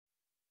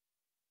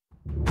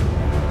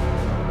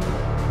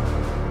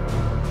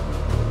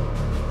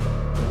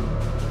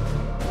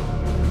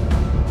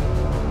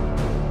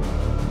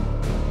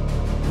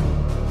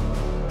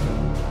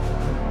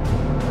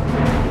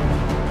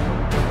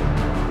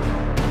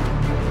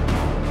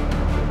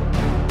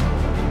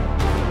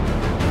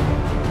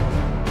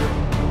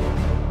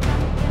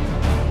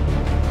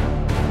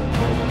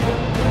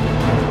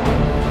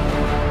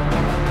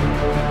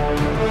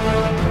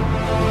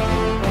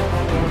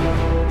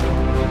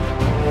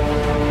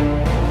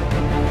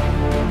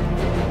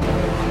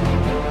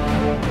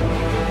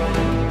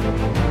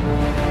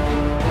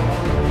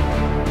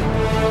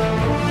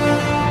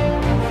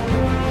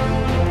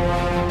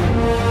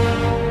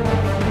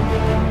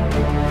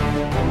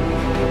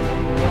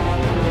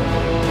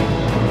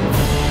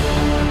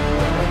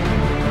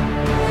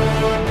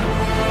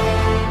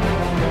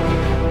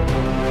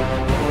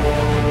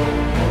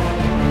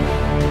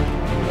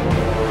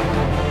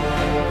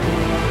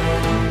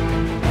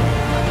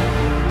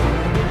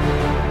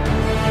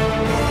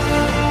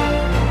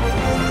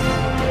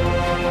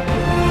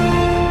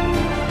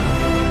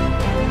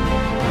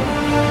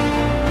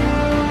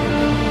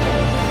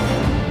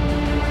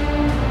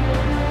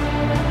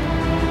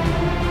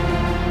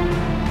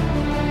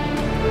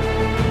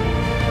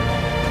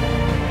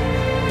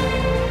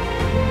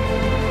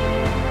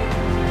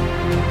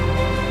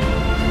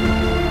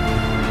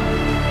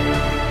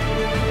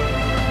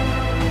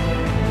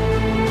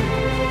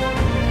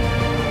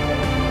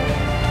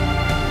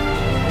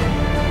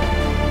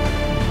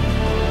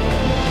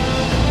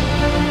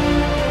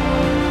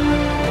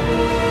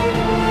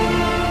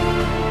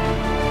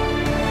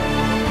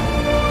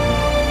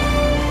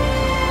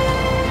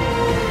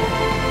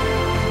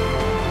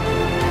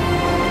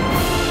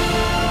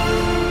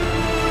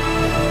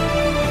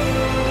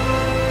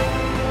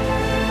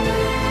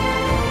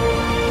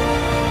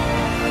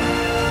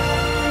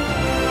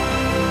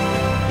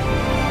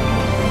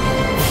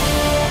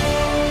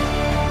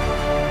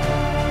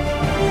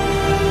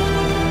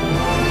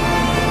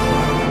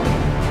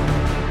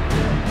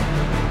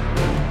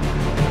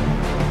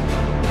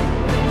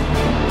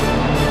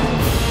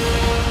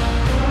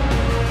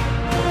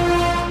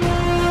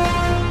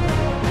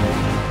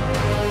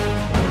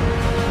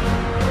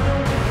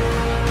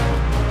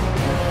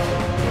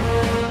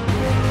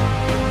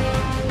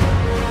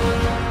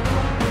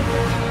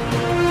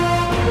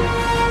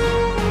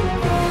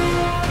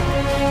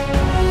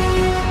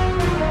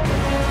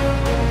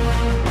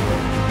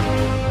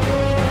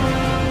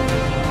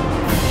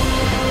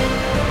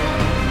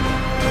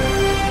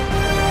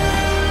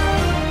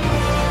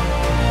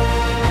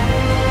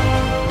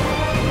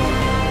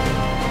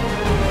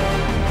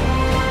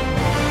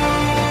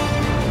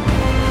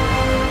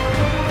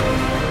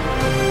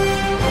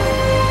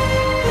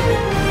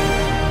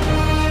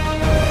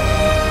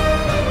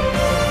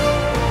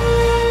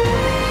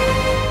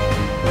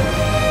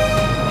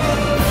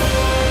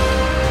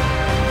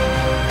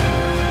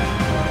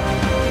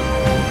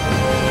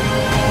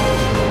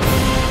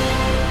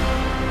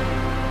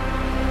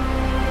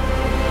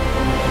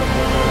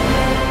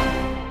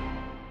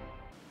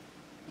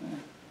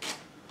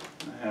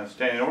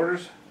Standing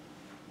orders.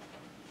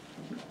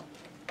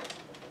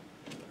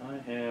 I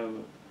have,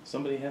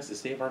 somebody has to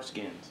save our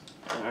skins.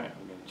 Alright,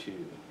 I'm going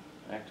to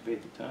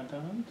activate the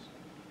tauntauns.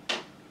 I'm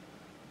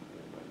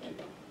going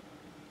to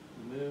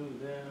move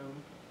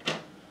them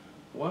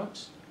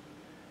once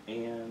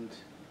and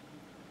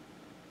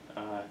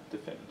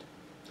defend.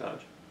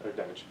 Dodge. Or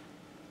dodge.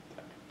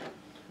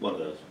 One of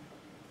those.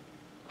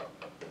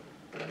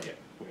 Yeah,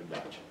 we're going to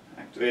dodge.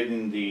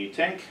 Activating the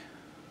tank.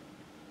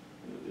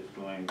 It is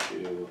going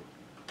to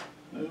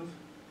move.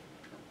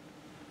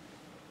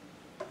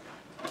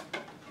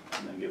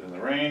 And then given the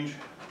range,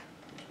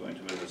 it's going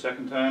to move a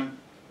second time.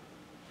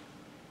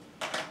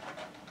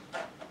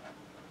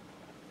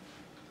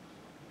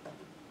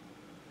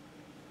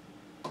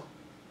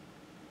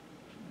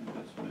 And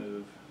let's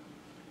move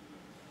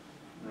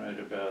right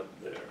about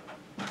there.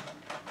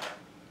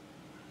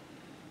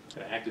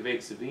 Gonna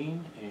activate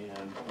Sabine and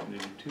I'm gonna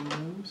do 2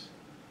 moves.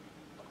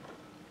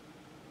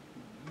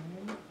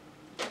 And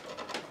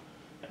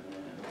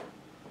then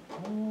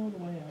all the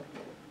way out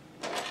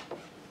here.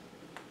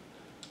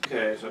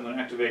 Okay, so I'm going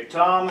to activate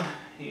Tom.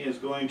 He is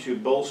going to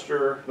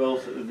bolster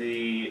both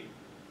the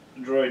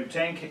droid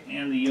tank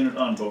and the unit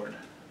on board.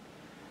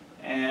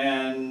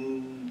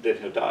 And then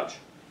he'll dodge.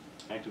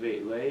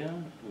 Activate Leia,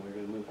 and we're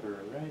gonna move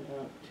her right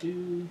out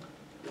to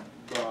the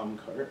bomb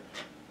cart.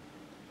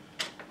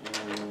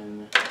 And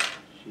then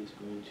she's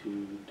going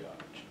to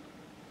dodge.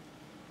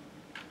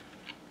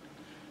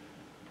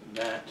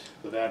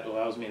 That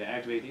allows me to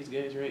activate these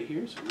guys right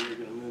here, so we're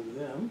going to move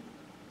them.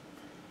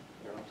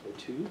 They're also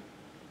 2.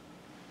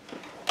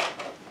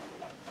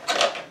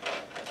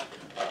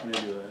 I'm going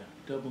to do a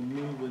double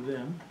move with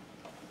them.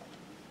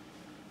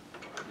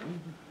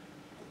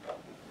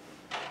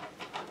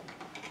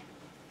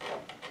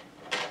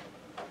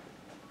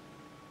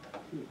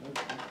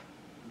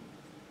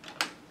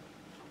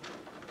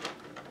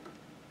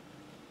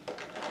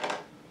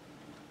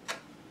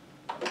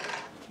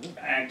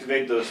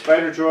 Activate the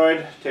spider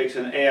droid, takes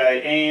an AI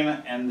aim,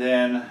 and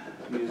then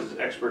uses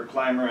expert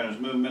climber and his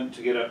movement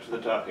to get up to the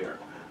top here.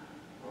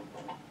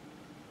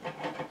 And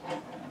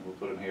we'll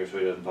put him here so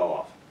he doesn't fall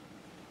off.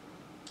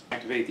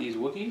 Activate these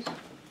Wookiees. And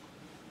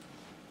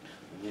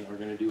then we're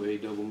going to do a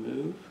double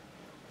move.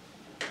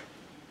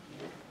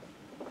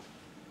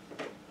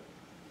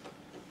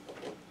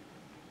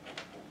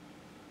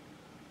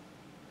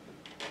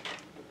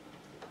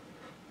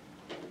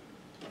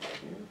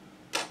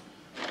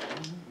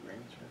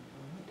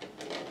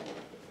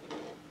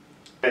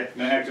 Okay, I'm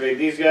going to activate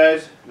these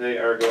guys. They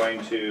are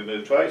going to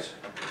move twice.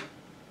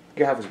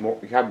 You have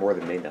more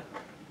than me now.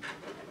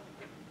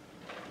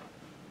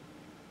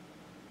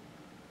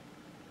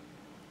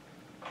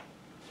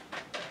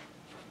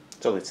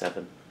 It's only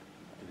 7.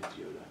 And it's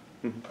Yoda.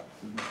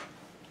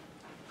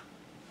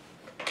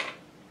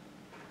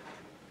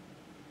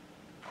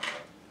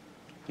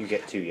 You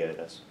get 2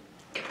 Yodas.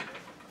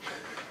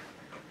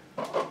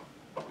 I'm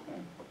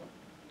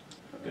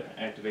going to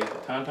activate the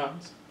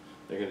tauntauns.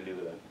 They're going to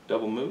do a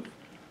double move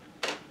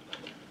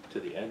to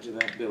the edge of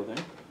that building.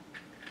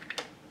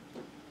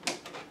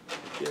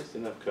 Just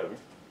enough cover.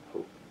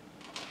 Hope.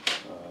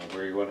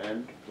 Where you want to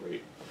end?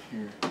 Right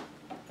here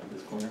at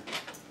this corner.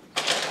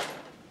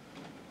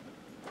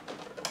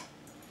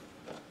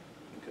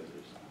 Because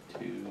there's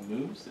 2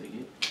 moves, they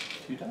get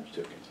 2 dodge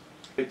tokens.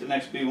 Take the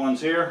next B1s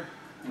here,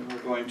 and we're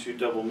going to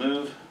double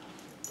move.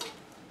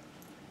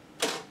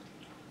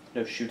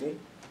 No shooting?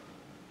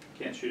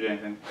 Can't shoot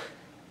anything.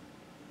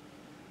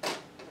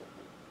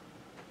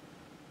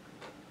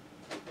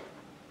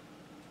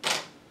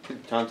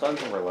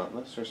 Tauntauns are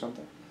relentless or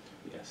something?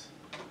 Yes.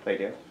 They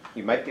do?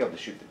 You might be able to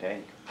shoot the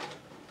tank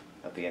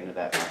at the end of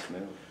that last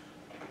move.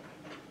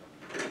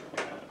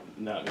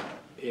 No,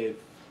 I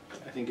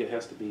think it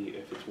has to be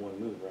if it's 1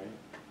 move, right?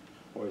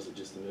 Or is it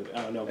just a move?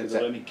 I don't know, because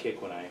it let me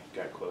kick when I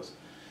got close.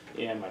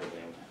 Yeah, I might have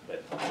been,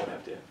 but I would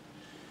have to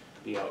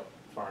be out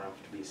far enough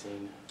to be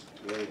seen.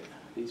 Right,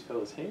 these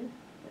fellas here are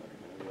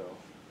going to go.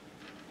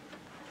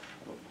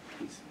 Oh,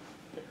 he's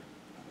there.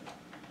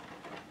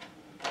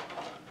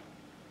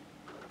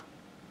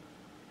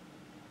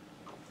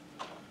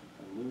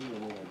 Move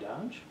and then I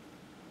dodge.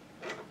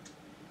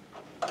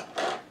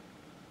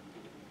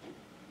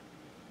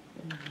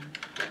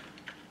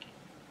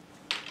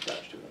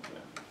 Dodge to it.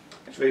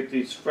 Activate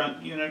these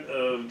front unit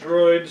of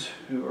droids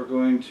who are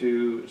going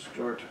to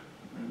start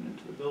running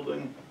into the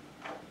building.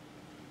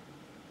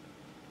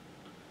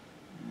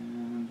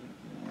 And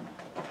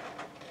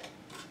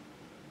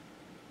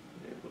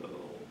they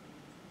will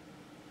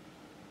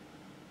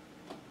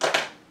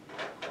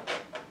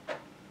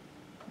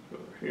go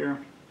over here.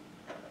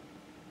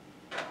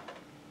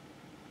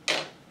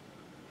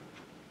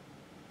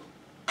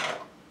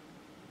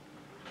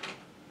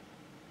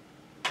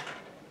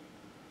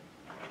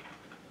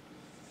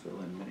 Fill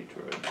in mini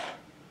droids.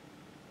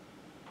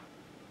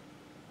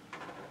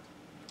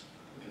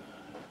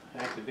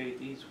 Activate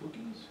these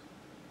Wookiees.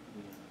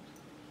 And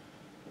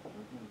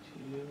we're going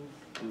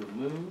to do a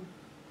move.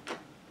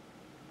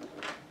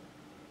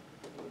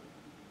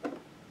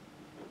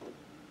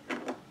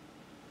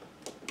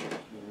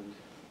 And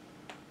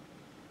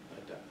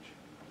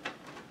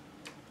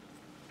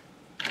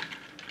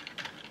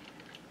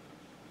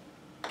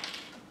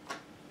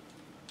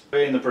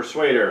And the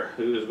Persuader,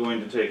 who is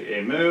going to take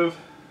a move.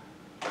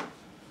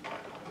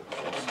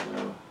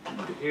 So,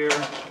 into here.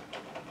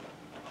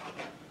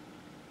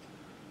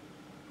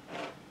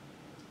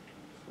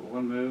 For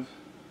one move.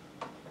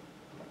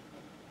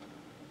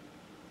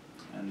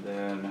 And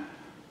then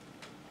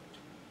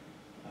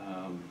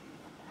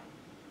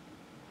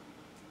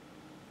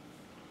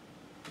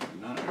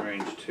not in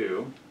range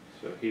 2,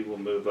 so he will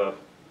move up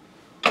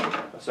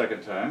a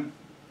second time.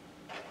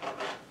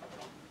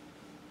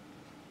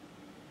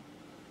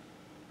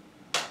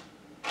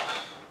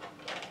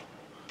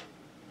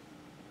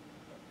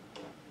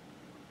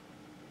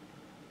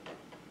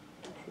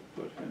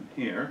 Put him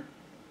here,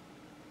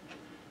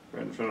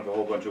 right in front of a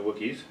whole bunch of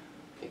Wookiees.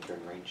 I think you're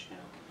in range now.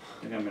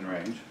 I think I'm in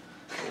range.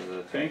 So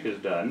the tank is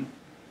done.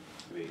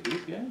 Wait,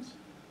 these guys? And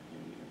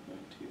we're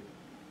going to,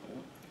 oh, I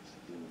guess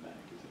he's in the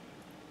back, is it?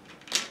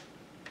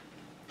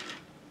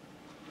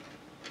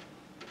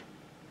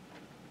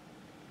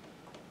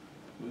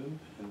 Move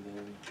and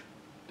then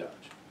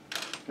dodge.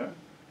 Okay.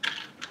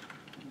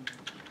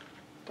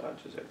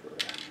 Dodge is everywhere.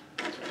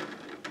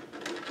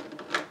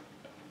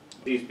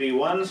 These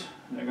B1s,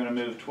 they're going to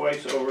move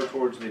twice over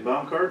towards the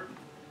bomb cart.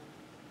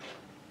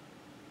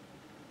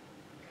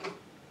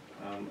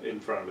 In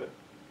front of it.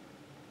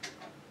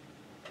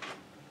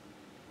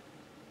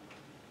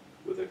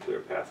 With a clear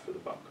path for the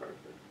bomb cart.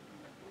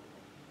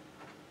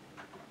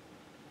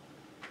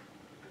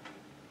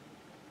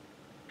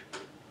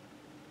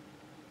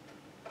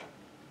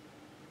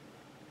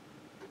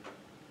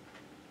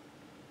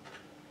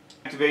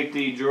 Activate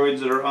the droids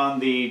that are on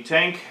the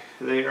tank.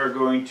 They are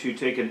going to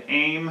take an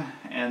aim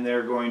and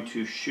they're going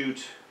to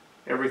shoot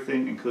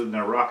everything, including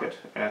their rocket,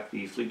 at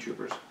the fleet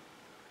troopers.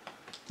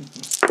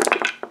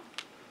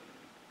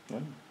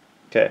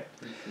 Okay.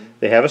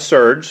 They have a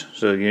surge,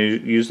 so you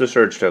use the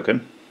surge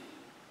token.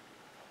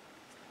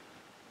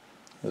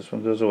 This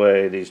one goes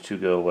away, these two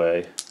go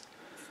away.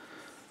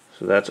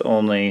 So that's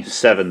only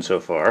 7 so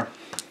far.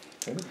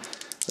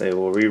 They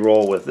will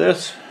re-roll with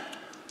this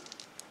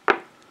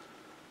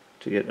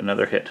to get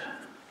another hit.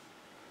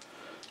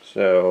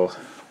 So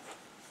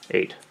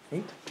 8.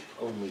 8?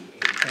 Only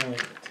 8. Only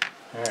 8.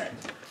 Alright.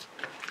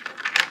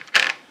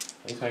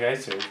 At least my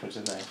guys surge, which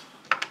is nice.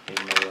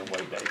 Even though they're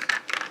white dice.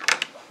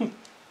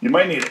 You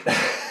might need it.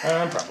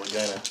 I'm probably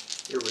gonna.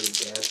 You're really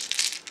bad.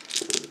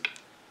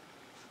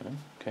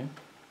 Okay.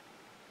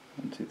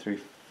 1, 2, 3,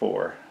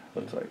 4.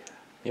 Looks like.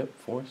 Yep,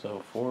 4,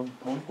 so 4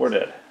 points. 4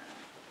 dead.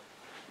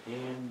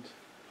 And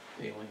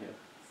they only have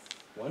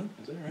 1,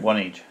 is that right? 1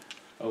 each.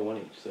 Oh, 1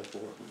 each, so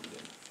 4.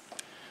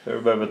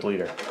 Everybody but the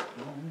leader.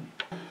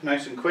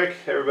 Nice and quick.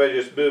 Everybody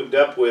just moved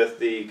up with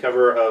the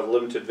cover of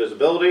limited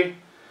visibility.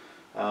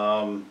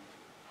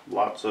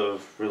 Lots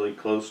of really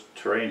close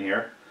terrain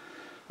here.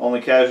 Only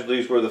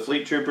casualties were the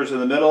fleet troopers in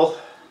the middle,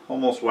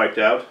 almost wiped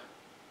out,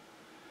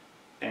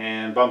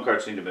 and bomb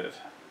carts need to move.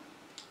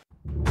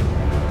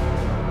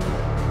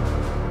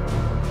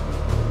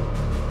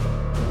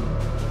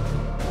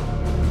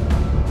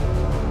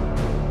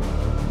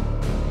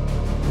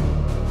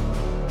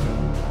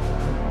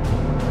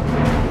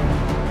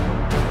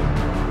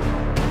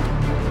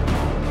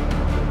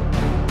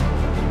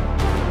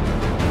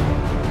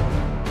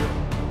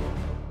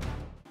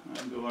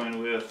 I'm going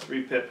with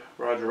 3 pip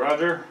Roger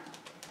Roger.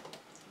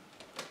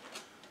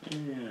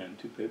 And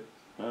 2 pip.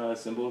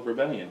 Symbol of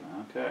rebellion.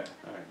 Okay.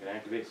 Alright, gonna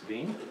activate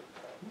Sabine.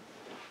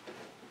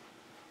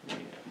 And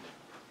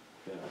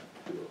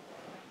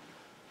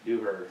do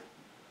her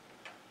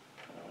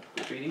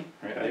graffiti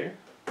right there.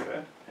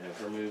 Okay. And have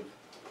her move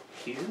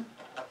here.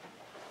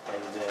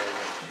 And then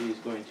she's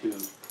going to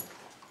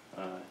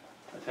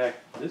attack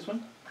this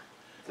one.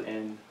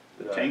 And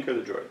The tank or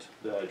the droids?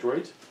 the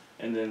droids.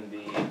 And then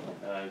the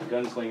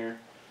gunslinger.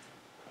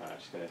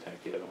 She's gonna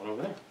attack the other one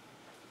over there.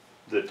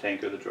 The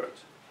tank or the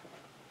droids?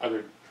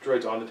 Other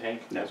droids on the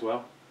tank No. as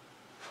well?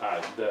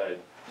 The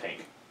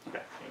tank.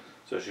 Okay.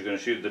 So she's going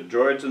to shoot the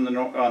droids in the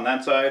on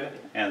that side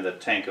and the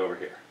tank over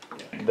here.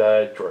 Yeah.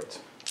 The droids.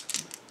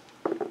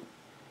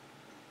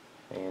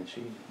 And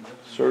she...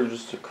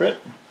 Surges to crit.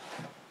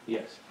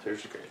 Yes,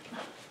 there's a great.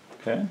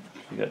 Okay.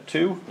 You got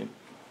 2. Yep.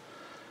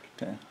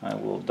 Okay. I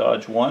will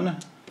dodge 1.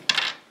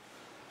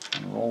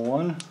 And roll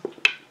 1.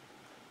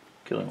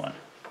 Killing 1.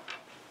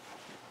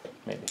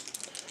 Maybe.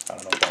 I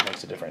don't know if that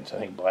makes a difference. I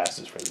think blast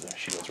is for the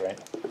shields, right?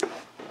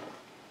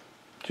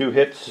 2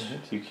 hits.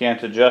 You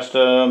can't adjust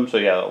them, so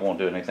yeah, that won't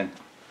do anything.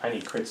 I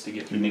need crits to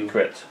get through. You need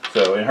crits.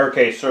 So in her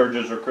case,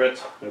 surges or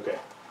crits. Okay.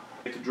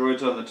 Take the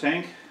droids on the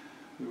tank.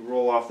 We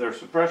roll off their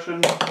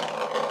suppression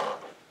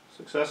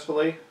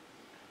successfully.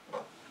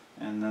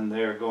 And then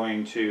they're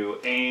going to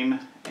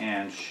aim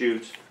and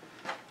shoot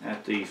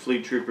at the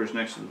fleet troopers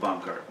next to the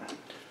bomb cart.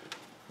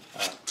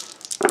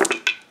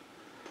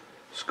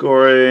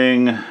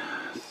 Scoring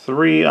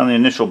 3 on the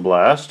initial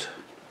blast.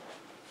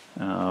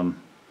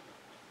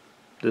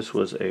 This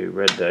was a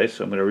red dice,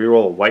 so I'm going to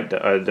re-roll a white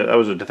dice. That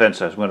was a defense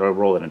dice. I'm going to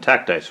roll an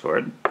attack dice for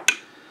it,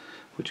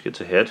 which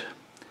gets a hit.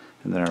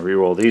 And then I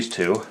re-roll these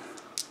 2.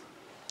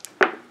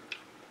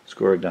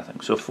 Scoring nothing.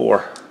 So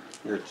 4.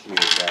 You're a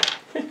cheater, Jack.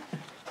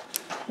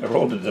 I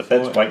rolled a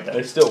defense white die.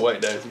 It's still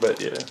white dice, but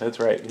yeah, that's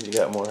right, 'cause you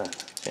got more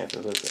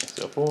chances. Okay,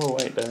 so 4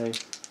 white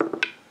dice.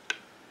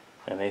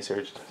 And they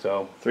searched,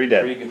 so. 3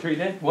 dead. 3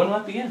 dead, 1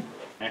 left again.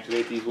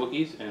 Activate these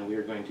Wookiees, and we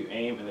are going to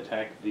aim and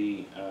attack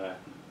the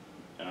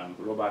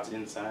robots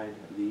inside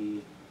the,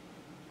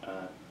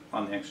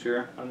 On the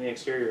exterior. on the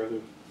exterior of the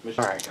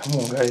machine. Alright, come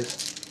on,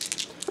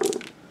 guys.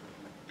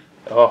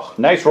 Oh.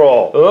 Nice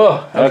roll.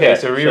 Oh, okay,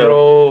 so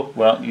reroll.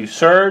 Well, you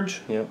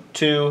surge Yep.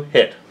 to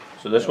hit.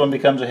 So this one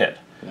becomes a hit.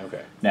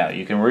 Okay. Now,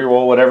 you can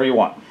reroll whatever you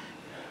want.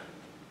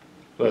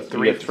 Well,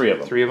 You get 3 of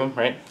them. 3 of them,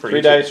 right? For 3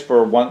 each dice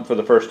for one for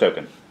the first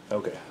token.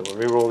 Okay, so we'll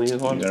reroll these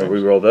ones. You're gonna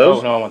first? reroll those?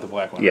 Oh, no, I want the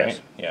black one, Yes.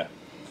 right? Yeah.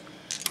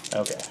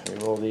 Okay,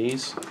 reroll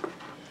these.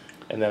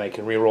 And then I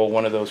can reroll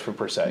one of those for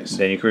precise.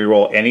 Then you can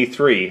reroll any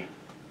 3.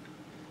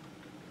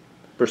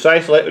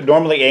 Precise,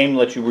 normally aim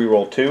lets you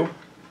reroll 2.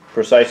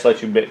 Precise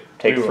lets you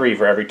take Reroll. 3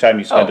 for every time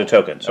you spend Oh, a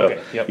token. So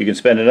okay, yep. you can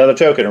spend another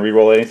token and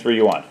reroll any 3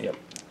 you want. Yep.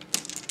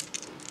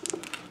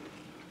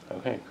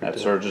 Okay. That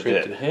surges to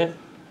hit. hit.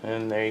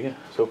 And there you go.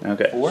 So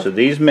Okay, 4. so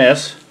these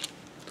miss.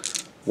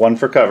 1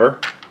 for cover.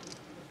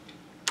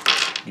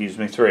 Gives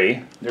me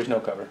 3. There's no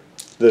cover.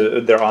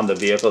 They're on the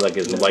vehicle, that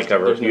gives them light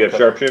cover. there's no You have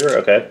cover. sharpshooter?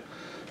 Okay.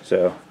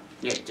 So,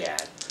 Yeah,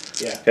 Dad.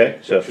 Yeah. okay,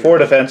 so 4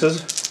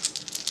 defenses.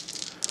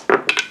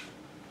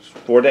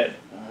 4 dead.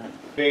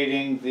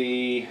 Activating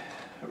the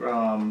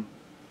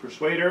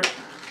Persuader,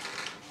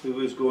 who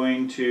is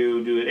going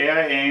to do an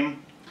AI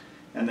aim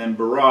and then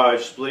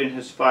barrage, splitting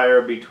his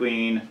fire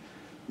between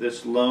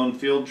this lone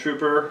field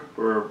trooper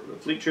or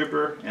fleet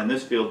trooper and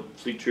this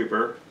fleet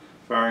trooper,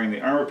 firing the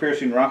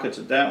armor-piercing rockets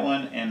at that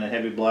one and the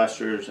heavy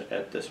blasters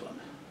at this one.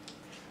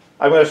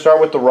 I'm going to start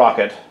with the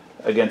rocket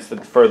against the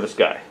furthest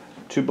guy.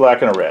 2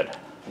 black and a red.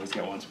 He's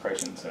got 1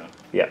 suppression, so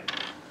Yeah,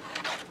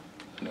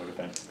 no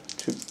defense.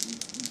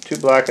 2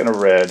 black and a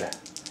red.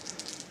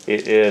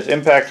 It is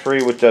impact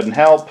 3, which doesn't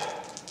help.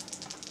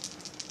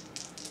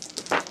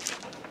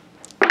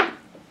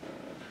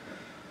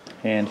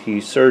 And he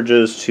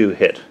surges to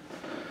hit.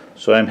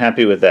 So I'm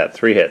happy with that.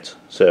 3 hits.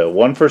 So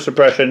 1 for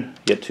suppression,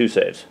 get 2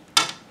 saves.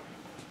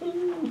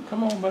 Ooh,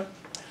 come on, bud.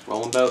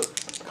 Rolling boat.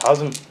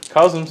 Cause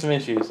him some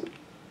issues.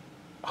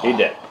 He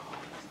did.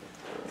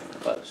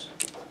 Close.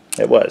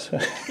 It was.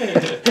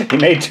 He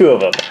made 2 of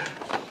them.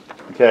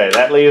 Okay,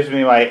 that leaves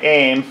me my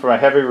aim for my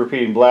heavy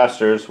repeating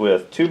blasters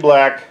with 2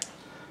 black,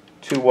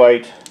 2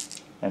 white,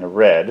 and a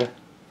red.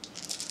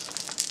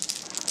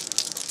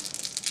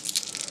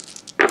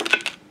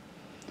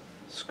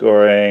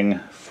 Scoring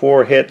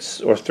 4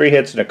 hits, or 3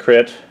 hits and a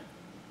crit.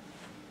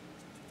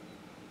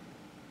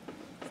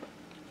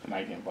 And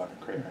I can't block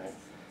a crit,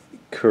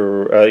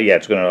 right? Yeah,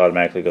 it's going to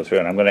automatically go through,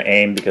 and I'm going to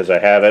aim because I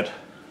have it.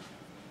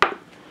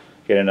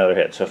 Get another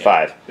hit, so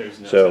 5. There's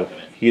no So stopping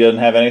it. he doesn't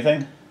have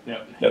anything?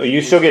 No. No,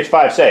 you still get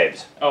 5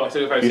 saves. Oh, I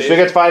still get 5 You saves? still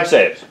get 5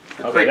 saves.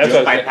 Okay, Quick, that's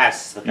just what I was-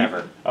 bypasses the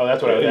cover. Oh,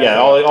 that's what I was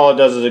Yeah, asking. all it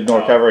does is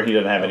ignore Oh. cover. He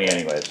doesn't have any Okay.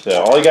 anyways.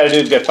 So all you got to do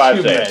is get 5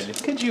 Could you saves.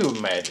 imagine? Could you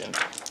imagine?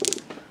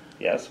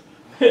 Yes.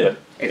 It's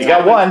You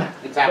got 1.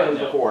 It's happened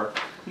No. before.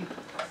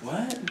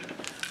 What?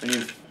 When you,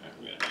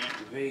 I'm going to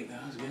activate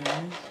those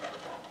guys.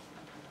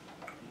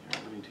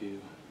 You're going to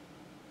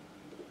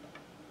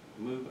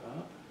move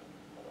up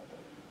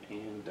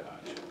and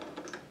dodge.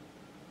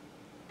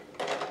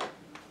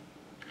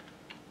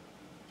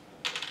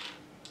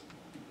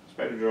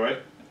 Spider droid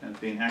is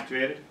being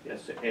activated. He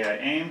has to AI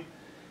aim.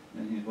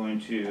 And he's going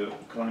to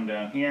climb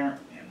down here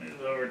and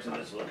move over to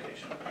this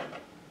location.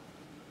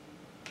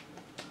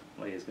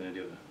 Well, he's going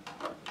to do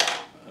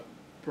a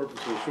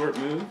purposeful short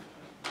move.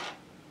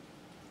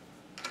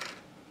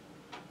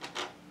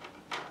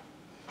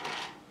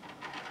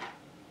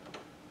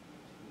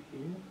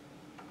 Here.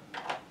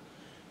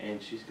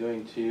 And she's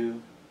going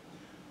to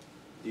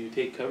do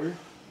take cover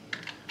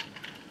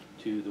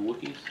to the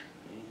Wookiees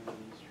and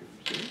these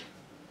troopers here.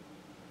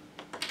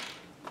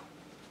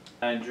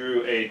 I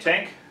drew a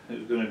tank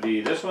who's going to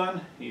be this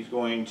one. He's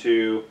going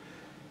to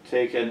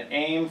take an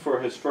aim for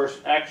his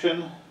first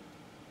action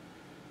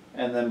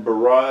and then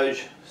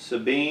barrage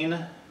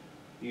Sabine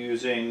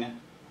using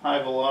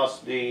high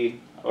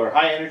velocity or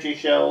high energy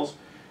shells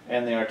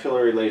and the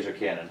artillery laser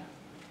cannon.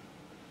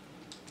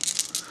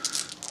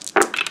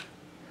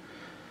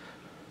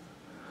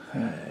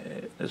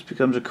 This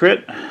becomes a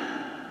crit. If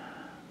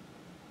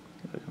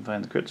I can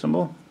find the crit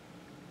symbol.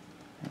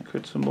 And a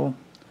crit symbol.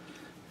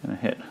 And a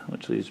hit,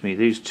 which leaves me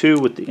these 2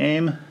 with the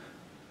aim.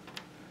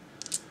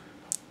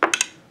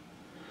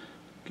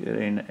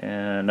 Getting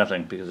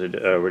nothing because I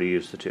already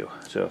used the 2.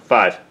 So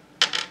 5.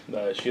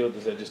 The shield,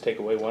 does that just take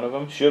away one of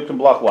them? Shield can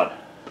block 1.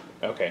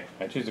 Okay,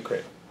 I choose a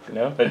crit.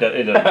 No? It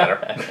doesn't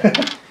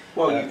matter.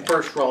 Well, you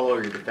first roll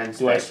your defense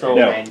Do I dice, roll-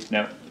 No, and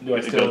no. Do I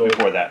It still- goes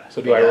before that.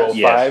 So do I roll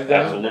Yes, 5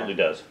 then? absolutely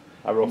does.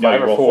 I roll No, 5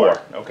 you or roll 4?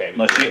 4. Okay.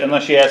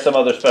 Unless she has some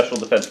other special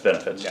defense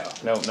benefits.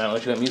 No, not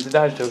unless you let me use the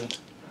dodge token.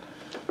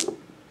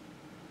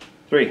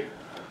 3.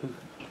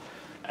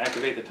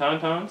 Activate the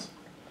tauntauns,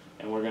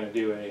 and we're going to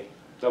do a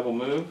double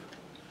move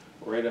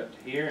right up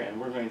to here, and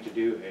we're going to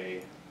do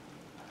a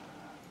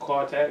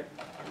claw attack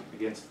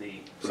against the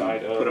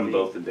side of Put them the-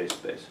 both in base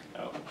space.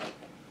 Oh.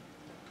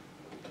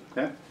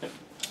 Okay.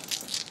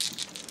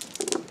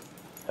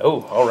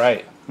 Oh, all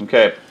right.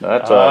 Okay,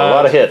 that's a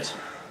lot of hits.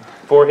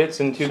 4 hits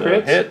and 2 So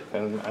crits. hit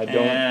And I don't.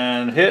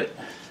 And hit.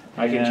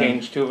 I can and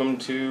change 2 of them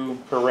to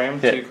per ram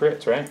Hit. 2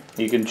 crits, right?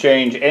 You can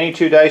change any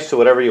 2 dice to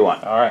whatever you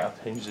want. All right. I'll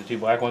change the 2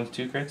 black ones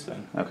to 2 crits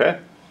then. Okay?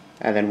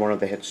 And then one of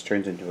the hits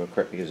turns into a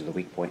crit because of the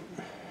weak point.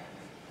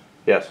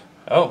 Yes.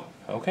 Oh,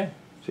 okay.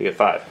 So you get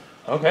 5.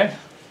 Okay.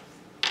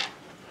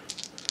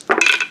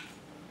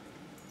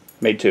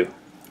 Made 2.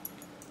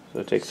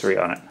 So take 3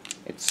 on it.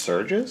 It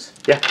surges?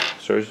 Yeah,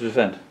 Surge to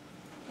defend.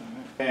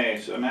 Okay,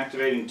 so I'm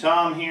activating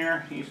Tom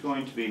here. He's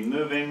going to be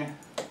moving.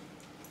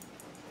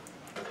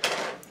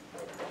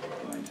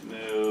 Going to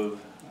move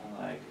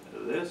like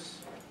this.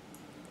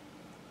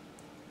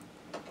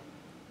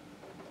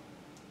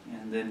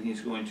 And then he's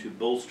going to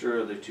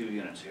bolster the 2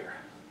 units here.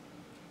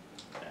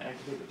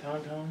 Activate the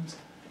tauntauns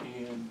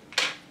and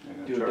They're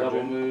gonna do a charge double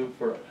in. move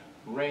for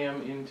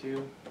ram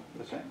into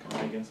The tank.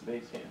 against the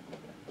base. Yeah.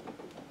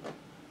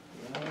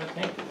 Okay. I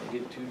think I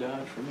get 2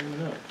 dodge for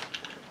moving up.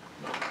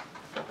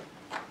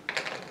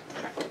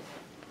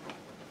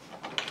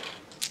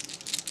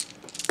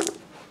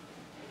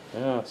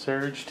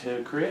 Surge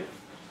to crit.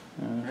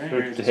 Right,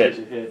 Surge or to surge hit.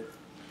 to hit.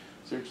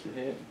 Surge to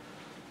hit.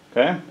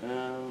 Okay,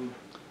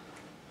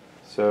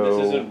 This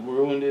so isn't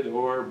wounded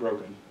or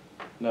broken.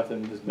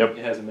 Nothing. Nope.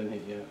 It hasn't been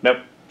hit yet. nope.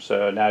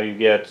 So now you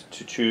get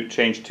to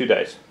change 2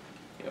 dice,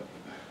 Yep.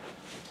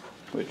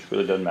 which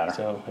really doesn't matter.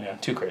 So yeah,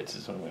 2 crits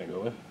is what I'm gonna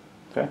go with.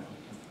 Okay,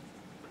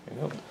 There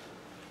you go.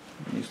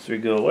 these 3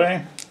 go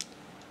away.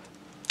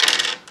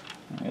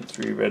 I get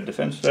 3 red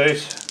defense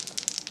dice.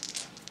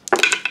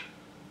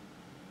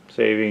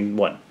 Saving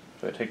 1.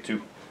 So I take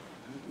 2.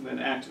 Then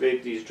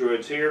activate these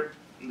droids here.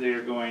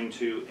 They're going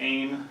to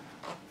aim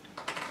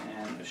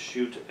and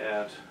shoot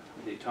at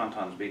the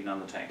tauntauns beating on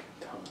the tank.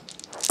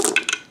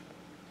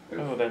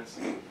 Oh, that's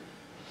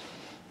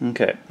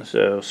Okay,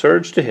 so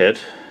surge to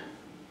hit.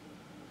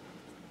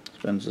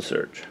 Spends the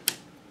surge.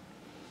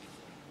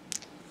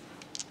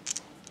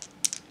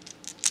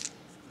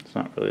 It's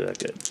not really that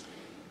good.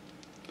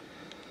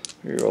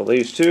 Reroll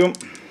these 2.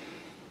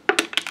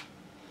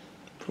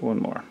 For 1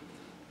 more.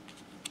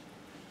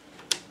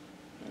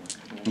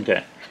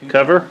 Okay,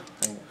 cover.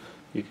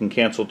 You can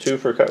cancel 2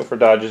 for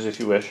dodges if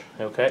you wish.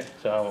 okay.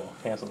 So I'll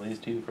cancel these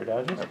 2 for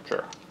dodges.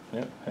 Sure.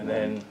 Yep. And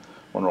then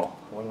 1 roll.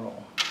 1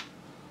 roll.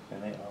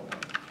 And they are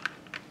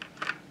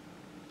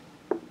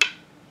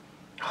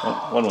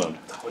 1 wound.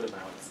 What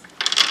about?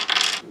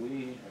 We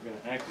are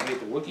going to activate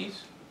the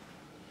Wookiees,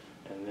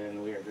 and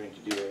then we are going to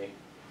do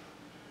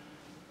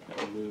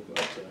a move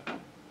up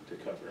to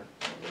cover.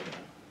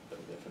 They'll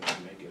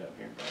definitely make it up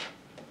here.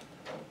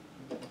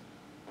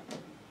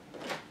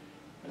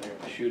 And they're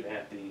going to shoot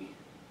at the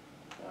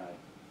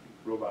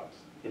robots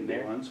in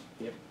there. Ones.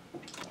 Yep.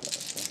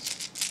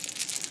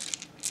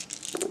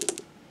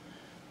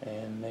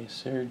 And they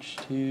surge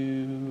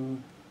to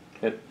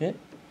Hit. hit,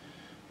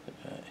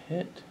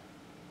 hit,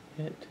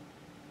 hit,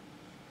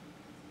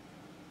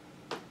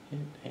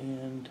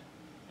 and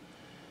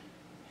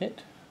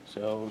hit.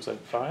 So it looks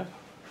like 5.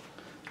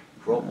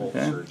 Roll both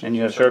Okay, surges. and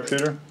you have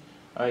sharpshooter?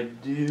 I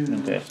do.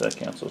 Okay, so that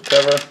cancels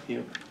cover.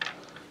 Yep.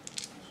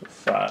 So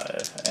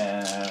 5,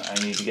 and I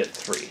need to get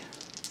 3.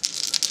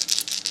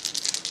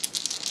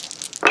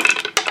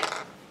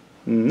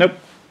 Nope,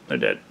 they're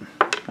dead.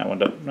 That one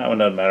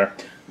doesn't matter.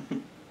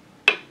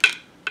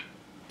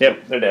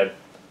 Yep, they're dead.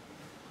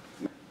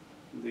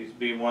 These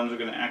B1s are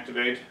going to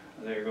activate.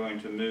 They're going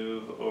to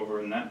move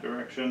over in that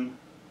direction,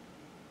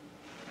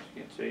 as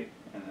you can see,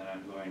 and then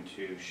I'm going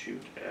to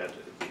shoot at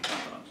the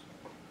tauntauns.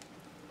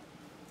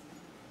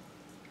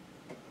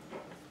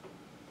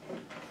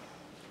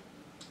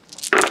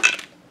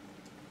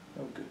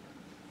 Oh, good.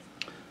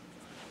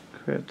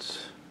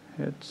 Crits,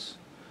 hits,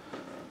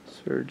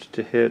 surge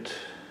to hit,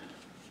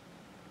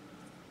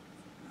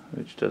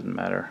 which doesn't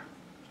matter,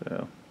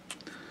 so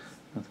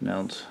nothing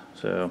else.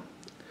 So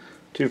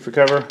 2 for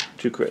cover,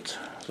 2 crits,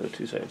 so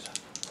 2 saves.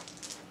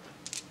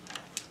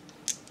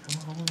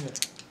 Come on,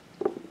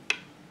 there.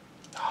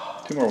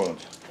 2 more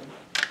wounds.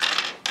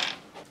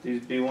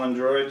 These B1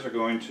 droids are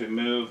going to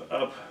move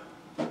up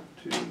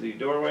to the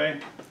doorway,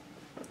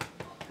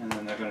 and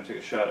then they're going to take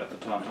a shot at the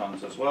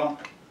tauntauns as well.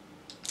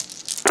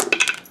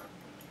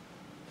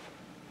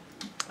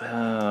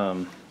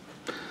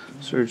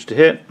 Surge to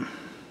hit.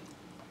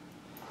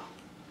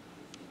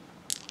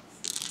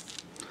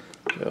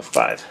 So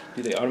 5.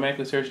 Do they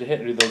automatically surge to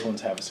hit, or do those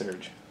ones have a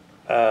surge?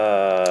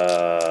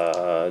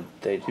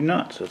 They do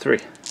not, so 3.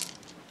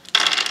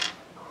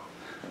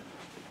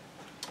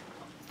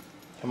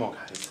 Come on,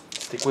 guys.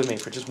 Stick with me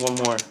for just one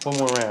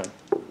more round.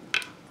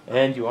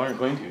 And you aren't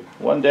going to.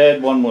 1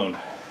 dead, 1 wound.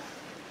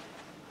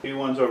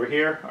 B1s over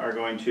here are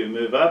going to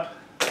move up.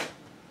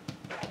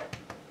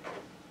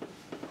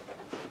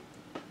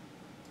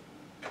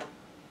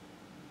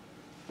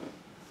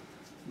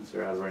 Since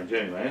they're out of range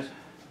anyways.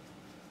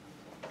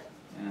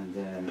 And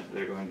then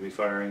they're going to be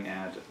firing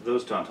at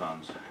those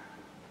tauntauns.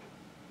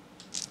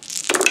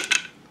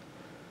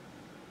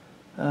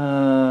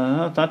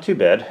 Not too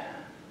bad.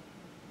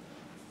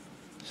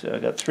 So I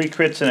got 3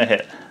 crits and a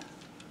hit.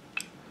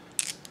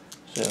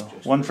 So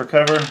 1 for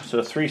cover,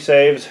 so 3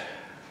 saves.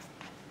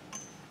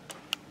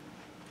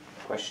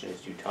 Question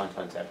is, do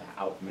tauntauns have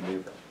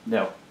outmaneuver?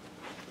 No.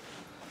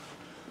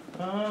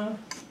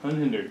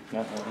 Unhindered.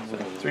 Not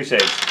unhindered. 3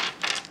 saves.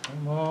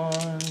 Come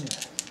on.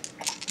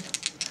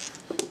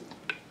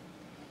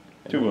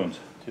 2 wounds.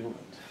 2 wounds.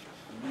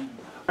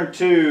 Turn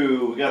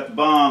 2, we got the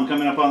bomb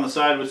coming up on the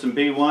side with some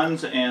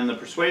B1s and the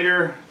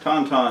Persuader.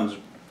 Tauntauns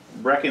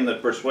wrecking the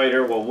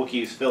Persuader while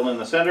Wookiees fill in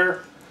the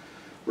center.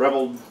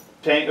 Rebel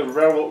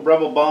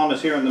bomb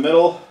is here in the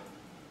middle.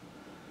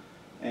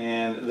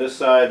 And this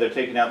side, they're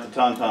taking out the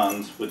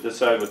Tauntauns, with this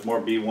side with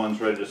more B1s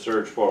ready to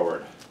surge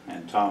forward.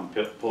 And Tom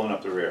pulling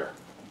up the rear.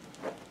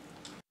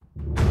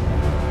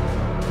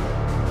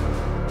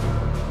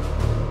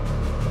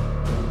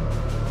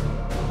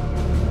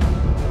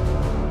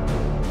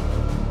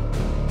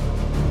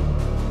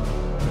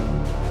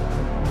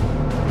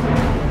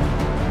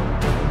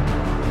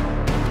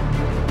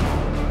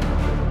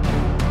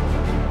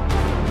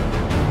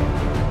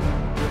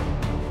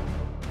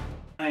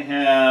 I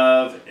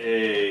have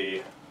a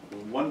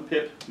 1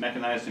 pip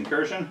mechanized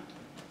incursion.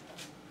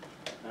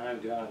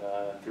 I've got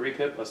a 3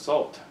 pip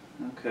assault.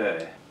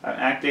 Okay, I'm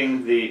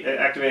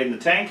activating the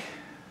tank.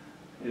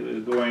 It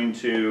is going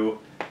to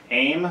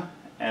aim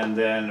and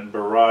then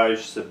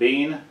barrage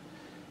Sabine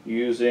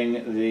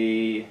using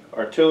the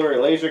artillery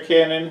laser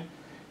cannon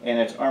and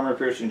its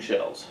armor-piercing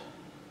shells.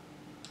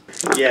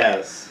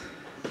 Yes.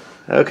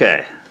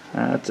 Okay,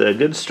 that's a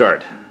good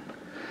start.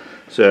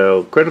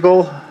 So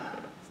critical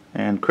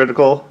and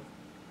critical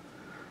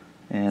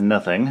and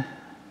nothing,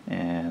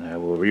 and I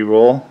will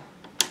re-roll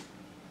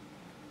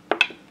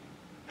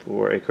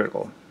for a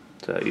critical.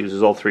 So it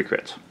uses all 3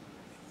 crits.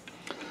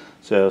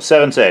 So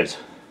 7 saves.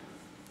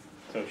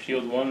 So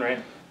shield 1, right?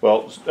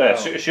 Well,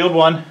 shield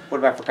 1. What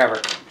about for cover?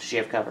 Does she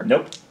have cover?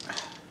 Nope.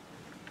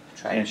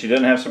 Try And it. she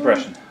doesn't have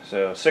suppression.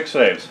 So 6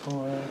 saves.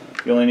 4,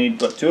 You only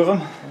need, what, 2 of them?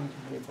 1,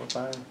 2, 3, 4,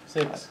 5,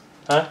 6.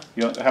 Huh?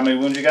 How many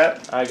wounds you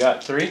got? I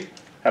got 3.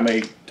 How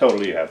many total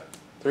do you have?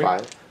 3?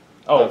 5.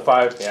 Oh,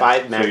 5. Yeah.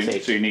 5 So max you,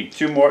 HP. so you need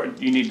 2 more.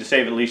 You need to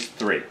save at least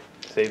 3.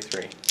 Save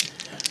 3.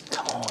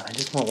 Come on, I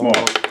just want More. one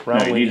more No,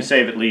 round you with need to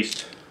save at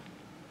least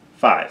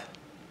 5.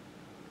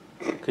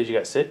 Because you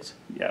got 6?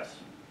 Yes.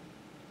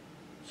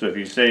 So if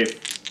you save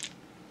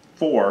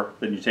 4,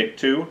 then you take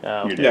 2.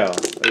 Oh. You're dead.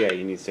 No. Yeah,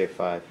 you need to save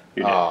 5.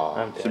 You're dead.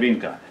 I'm dead.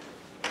 Sabine's gone.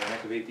 I'm going to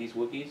activate these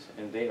Wookiees,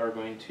 and they are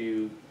going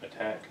to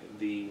attack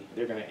the...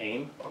 They're going to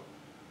aim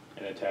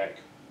and attack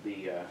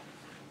the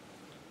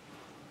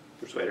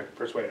Persuader.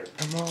 Persuader.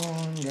 Come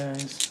on,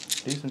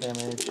 guys. Do some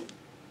damage.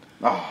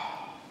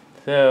 Oh.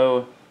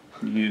 So,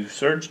 You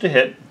surge to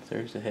hit.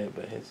 surge to hit,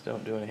 but hits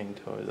don't do anything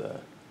toward the...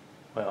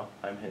 Well,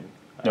 I'm hitting.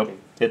 I Nope.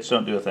 can- Hits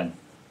don't do a thing.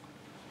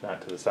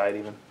 Not to the side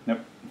even? Nope.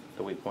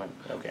 The weak point?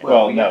 Okay. Well,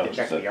 Well, we no. have to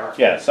check the arc.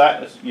 Yeah,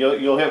 side.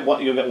 You'll hit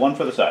one. You'll get 1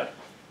 for the side.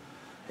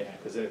 Yeah,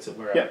 because it's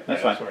where Yeah,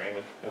 that's fine. where I'm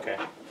aiming. Okay.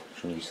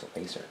 Should use the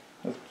laser.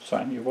 That's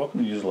fine. You're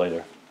welcome to use a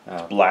laser.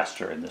 Oh.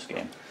 Blaster in this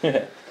game.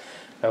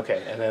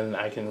 Okay, and then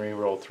I can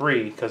re-roll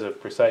 3 because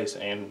of precise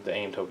and the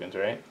aim tokens,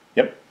 right?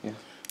 Yep.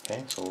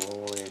 Okay, so we'll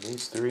roll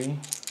these 3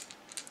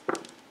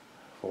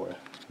 for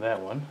that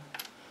one.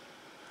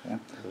 Yeah.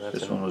 So that's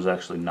This an- one was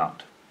actually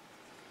knocked.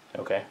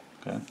 Okay.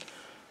 Okay.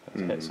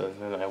 That's good. So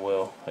then I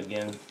will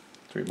again.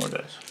 3 more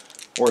dice.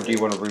 Or do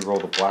you want to re-roll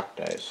the black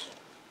dice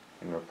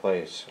and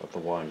replace with the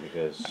 1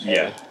 because...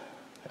 Yeah.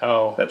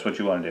 Oh. That's what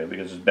you want to do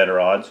because it's better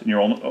odds, and you're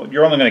only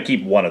going to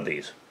keep 1 of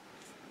these.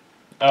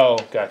 Oh,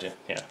 gotcha.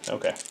 Yeah.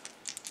 Okay.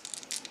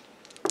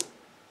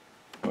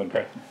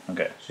 Okay.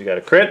 Okay. So you got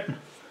a crit,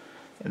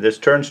 and this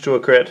turns to a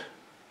crit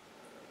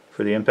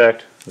for the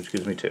impact, which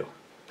gives me 2.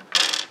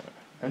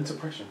 And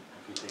suppression.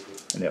 If you take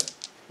it.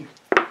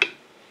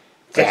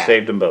 Yep. I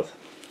saved them both.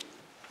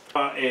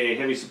 A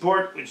heavy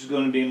support, which is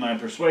going to be my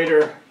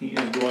Persuader. He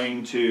is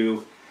going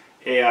to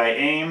AI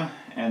aim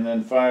and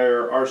then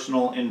fire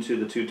Arsenal into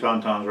the 2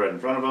 Tauntauns right in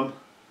front of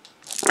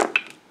him.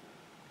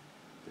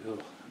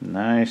 Ugh.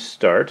 Nice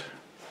start.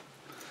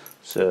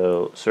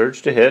 So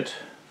surge to hit.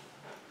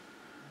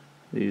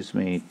 Leaves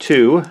me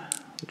 2,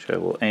 which I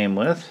will aim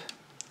with.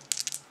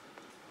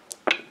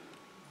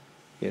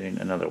 Getting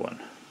another one.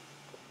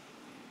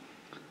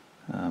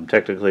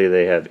 Technically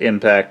they have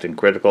impact and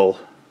critical,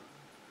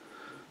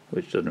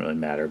 which doesn't really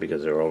matter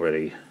because they're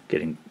already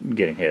getting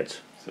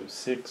hits. So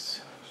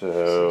 6.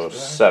 So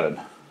 6 7.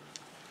 3,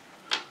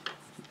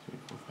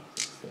 4, 5,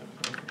 6,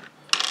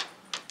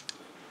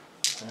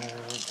 7,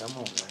 8. Come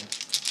on,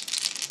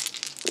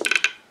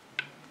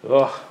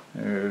 man. Ugh.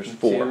 There's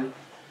 4. 2.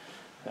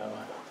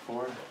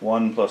 4.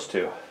 1 plus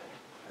 2.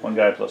 1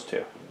 guy plus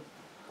 2.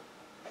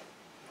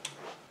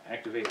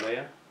 Activate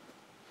Leia.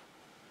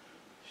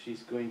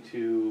 She's going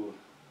to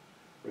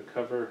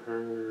recover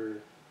her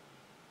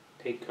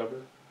take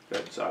cover.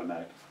 That's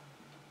automatic.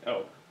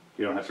 Oh,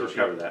 You don't have to so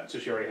recover she, that. So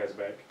she already has it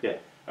back. Yeah.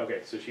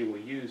 Okay, so she will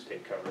use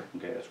take cover,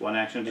 Okay, that's 1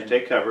 action to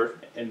take cover.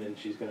 and then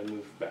she's going to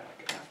move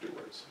back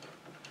afterwards.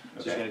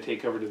 So he's gonna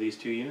take cover to these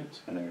 2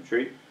 units, And then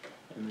retreat.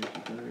 and then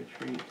he's gonna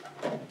retreat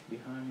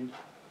behind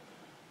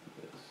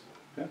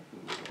this.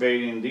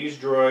 Activating these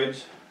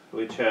droids,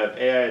 which have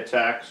AI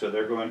attack, so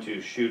they're going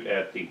to shoot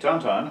at the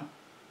Tauntaun.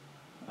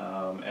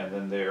 And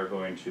then they are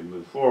going to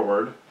move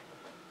forward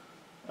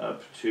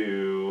up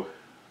to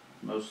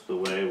most of the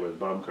way where the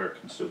bomb cart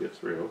can still get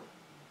through.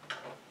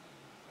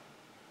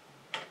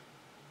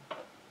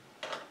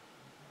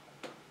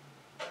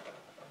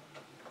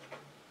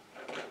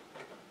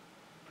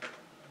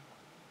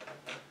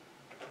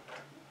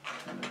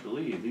 And I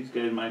believe these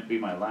guys might be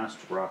my last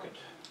rocket.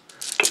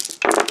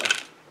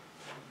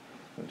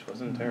 Which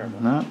wasn't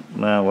terrible. No,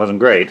 well, it wasn't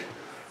great.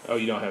 Oh,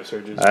 you don't have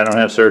surges? I don't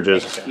have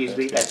surges. Excuse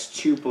me, that's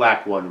 2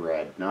 black, 1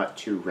 red, not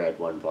 2 red,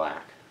 1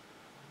 black.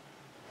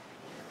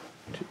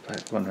 2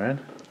 black, 1 red.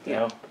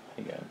 No,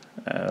 you got it.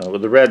 Well,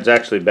 the red's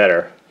actually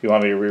better. You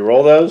want me to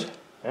re-roll those?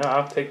 Yeah,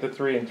 I'll take the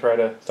 3 and try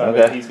to.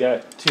 Okay. He's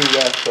got 2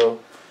 left, so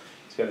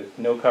he's got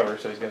no cover,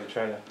 so he's got to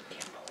try to.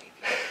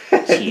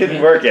 It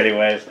didn't work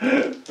anyways.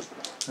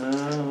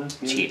 Let's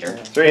get Cheater.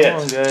 it. 3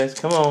 Come hits. on, guys,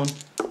 come on.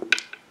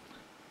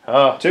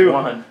 Oh, 2.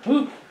 1.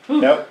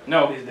 Nope.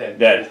 No, he's dead.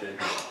 Dead. He's dead.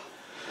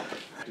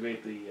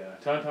 Activate the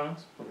Tauntauns.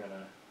 We're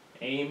gonna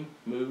aim,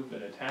 move,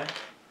 and attack.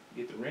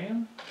 Get the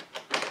ram.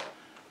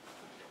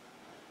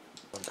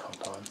 One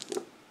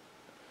Tauntaun.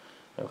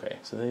 Okay,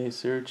 so they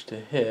surge to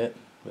hit,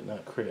 but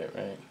not crit,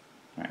 right?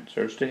 Alright,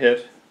 surge to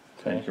hit.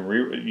 Okay.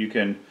 You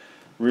can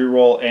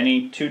re-roll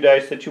any 2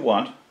 dice that you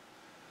want.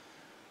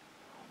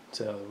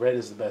 So red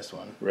is the best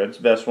one. Red's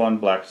the best one,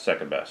 black's the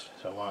second best.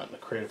 So I want the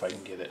crit if I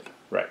can get it.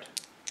 Right.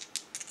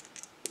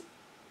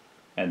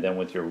 And then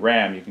with your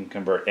ram, you can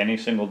convert any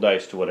single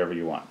dice to whatever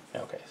you want.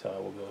 Okay, so I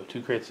will go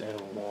 2 crits and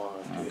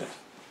 1 hit.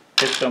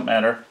 Hits don't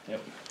matter.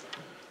 Yep.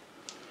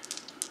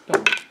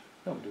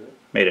 Don't do it.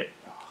 Made it.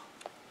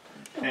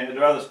 And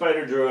draw the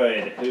spider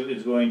droid, who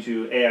is going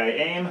to AI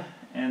aim,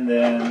 and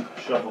then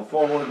shuffle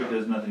forward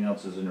because nothing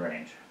else is in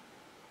range.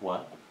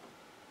 What?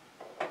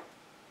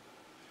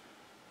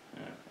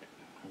 Alright,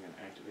 I'm going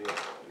to activate the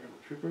Rebel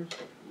Troopers,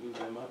 move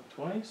them up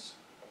twice.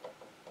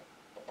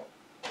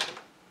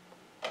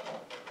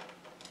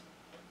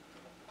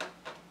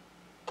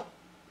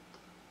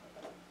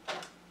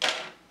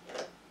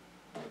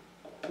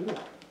 Ooh.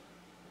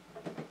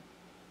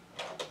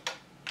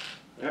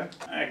 Okay.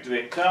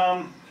 Activate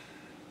Tom.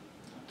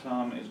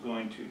 Tom is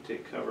going to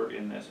take cover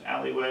in this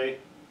alleyway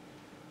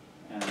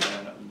and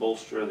then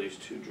bolster these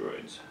 2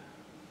 droids.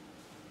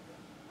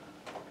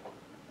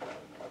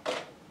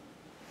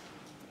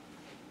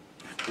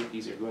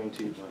 These are going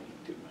to, well, you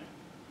did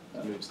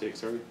my mistake,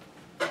 sorry.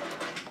 They are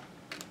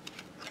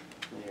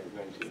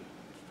going to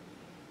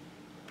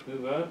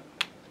move up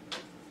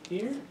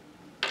here.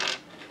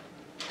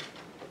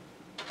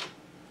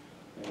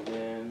 And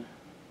then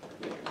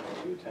they are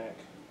going to attack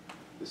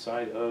the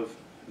side of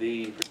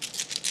the...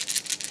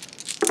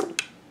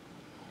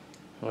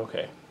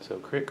 Okay, so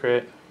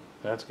crit,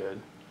 that's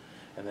good.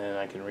 And then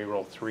I can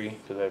reroll 3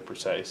 because I have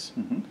precise.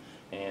 Mm-hmm.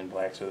 And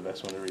blacks are the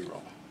best one to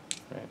reroll,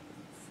 right?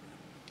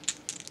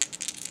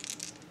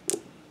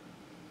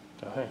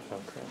 Okay,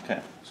 okay.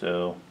 Okay,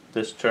 so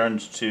this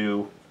turns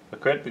to a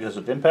crit because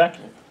of impact.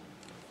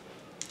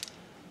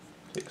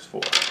 Takes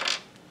 4.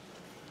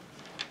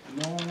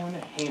 No one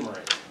hammer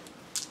it.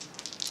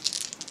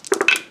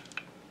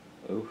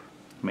 Ooh.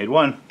 Made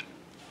 1. Okay.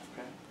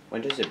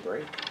 When does it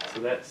break?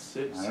 So that's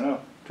 6. I don't know.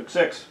 Took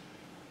 6.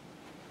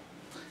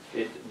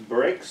 It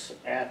breaks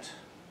at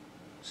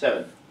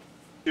 7.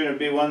 Unit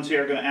B1s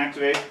here are going to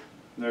activate.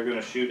 They're going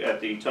to shoot at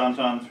the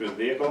Tauntaun through the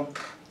vehicle.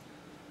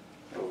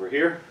 Over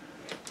here.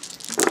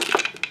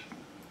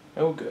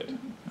 Oh, good.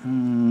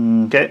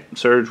 Okay,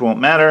 surge won't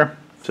matter.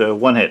 So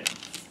 1 hit.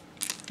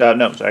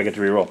 No, so I get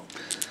to reroll.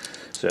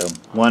 So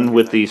 1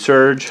 with the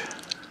surge.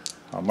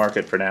 I'll mark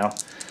it for now.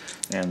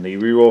 And the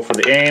reroll for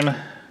the aim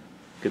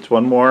gets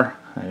 1 more.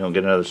 I don't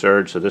get another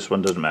surge, so this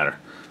one doesn't matter.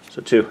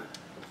 So 2.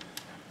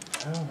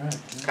 All right.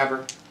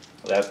 Cover.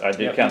 That I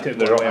did Yep, count. you took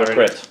They're one all away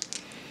crits.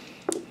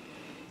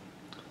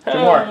 2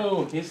 more.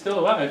 Oh, he's still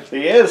alive.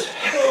 He is.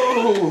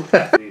 Oh.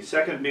 The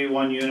second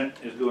B1 unit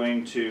is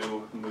going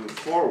to move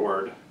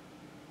forward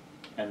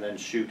and then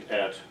shoot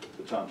at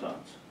the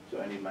Tauntauns.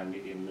 So I need my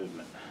medium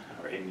movement,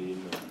 or a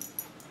medium movement.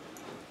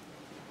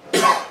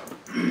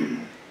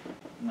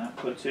 And that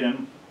puts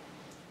him,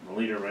 the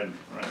leader, right in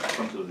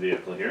front of the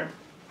vehicle here.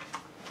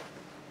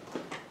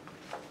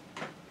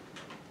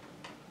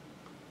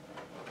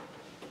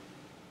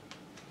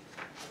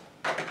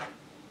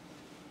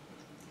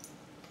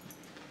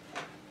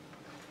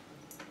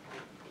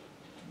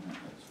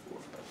 That's 4,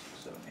 5,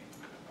 6, 7,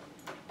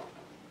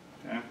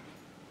 8. Okay.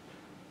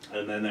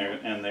 And then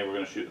they were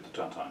going to shoot at the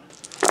Tauntaun.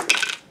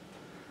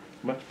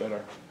 Much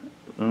better.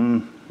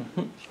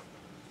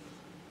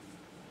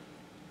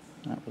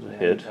 That was a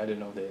hit. I didn't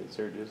know they had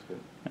surges, but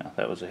Yeah,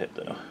 that was a hit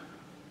though.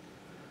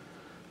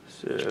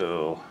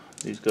 So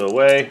these go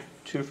away.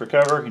 2 for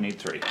cover. You need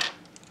 3.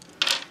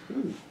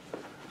 ooh.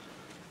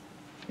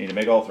 Need to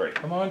make all 3.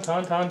 Come on,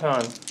 Ton.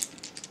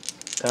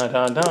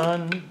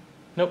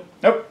 Nope.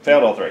 Nope,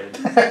 failed all 3.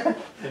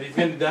 If he's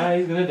gonna die,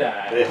 he's gonna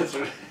die.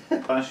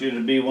 Last unit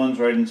of B1's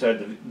right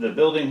inside the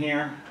building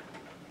here.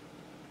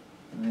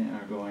 They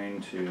are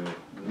going to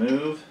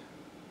move.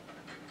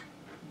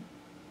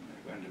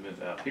 They're going to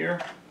move out here.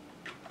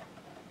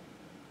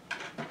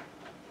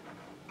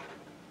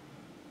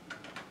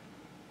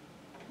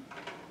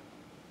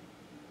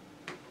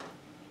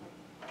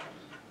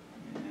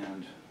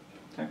 And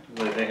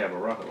technically they have a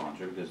rocket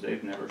launcher because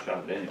they've never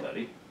shot at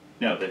anybody.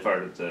 No, they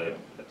fired at the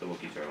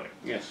Wookiees earlier.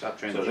 Yeah, stop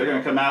trying So to they're shoot.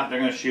 going to come out, they're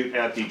going to shoot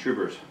at the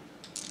troopers.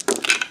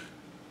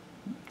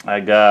 I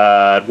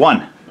got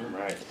 1.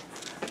 Alright.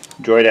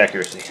 Droid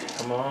accuracy.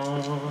 Come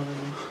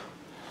on.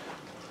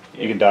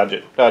 You can dodge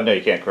it. Oh, no,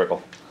 you can't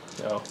critical.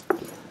 No.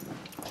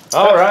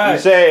 Alright. You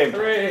saved.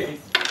 Hooray.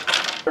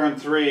 Turn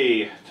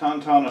 3.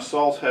 Tauntaun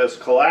Assault has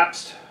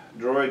collapsed.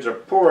 Droids are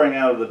pouring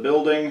out of the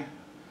building.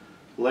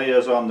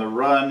 Leia's on the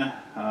run.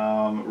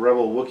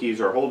 Rebel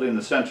Wookiees are holding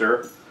the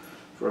center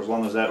for as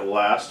long as that will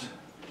last.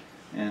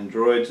 And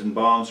droids and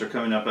bombs are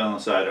coming up on the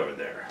side over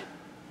there.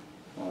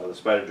 The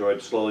spider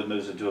droid slowly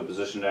moves into a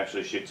position to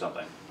actually shoot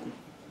something.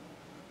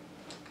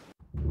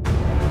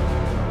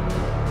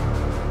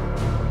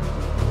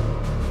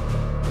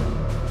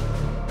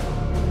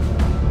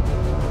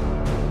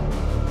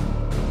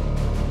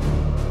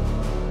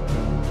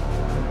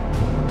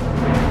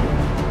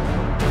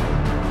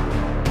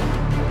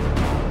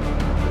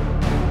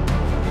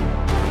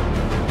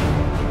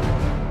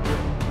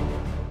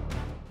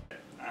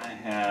 I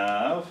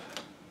have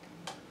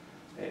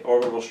an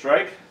orbital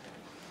strike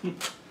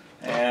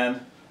and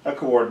a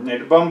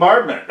coordinated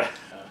bombardment.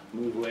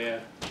 Move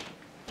Leia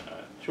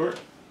short,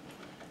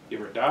 give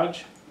her a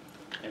dodge,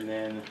 and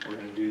then we're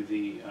going to do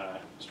the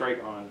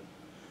strike on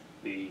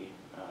the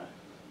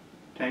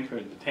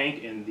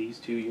tank and these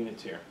 2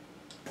 units here.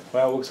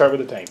 Well, we'll start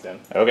with the tank then.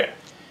 Okay.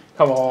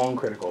 Come on,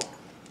 critical.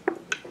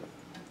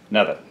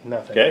 Nothing.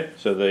 Nothing. Okay,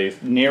 so the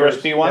nearest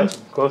First, B1s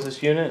yep,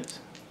 closest units,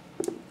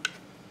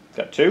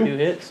 got 2 2.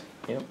 hits.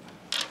 Yep.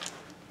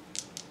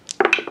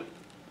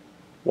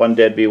 1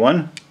 dead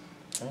B1.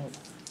 Right.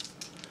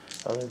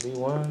 Other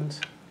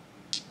B1s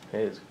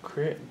is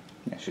crit.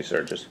 Yeah, she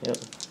surges. Yep.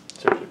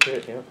 Search a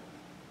crit. Yep.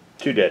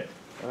 2 dead.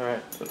 All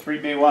right. So 3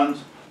 B1s.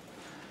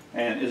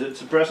 And is it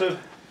suppressive?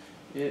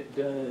 It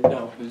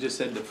no. It just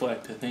said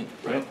deflect. I think.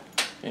 Right.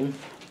 And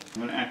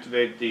I'm going to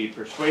activate the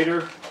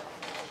Persuader.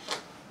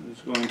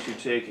 Who's going to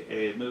take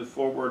a move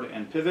forward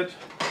and pivot.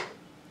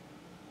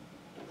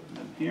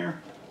 And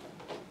here.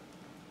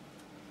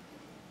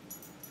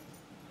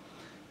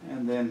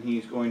 And then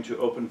he's going to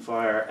open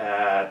fire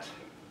at,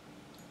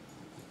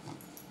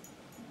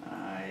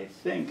 I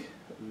think,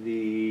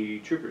 the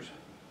troopers.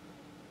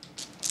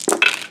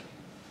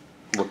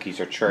 Wookiees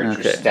are charged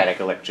Okay. with static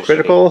electricity.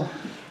 Critical,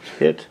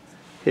 hit,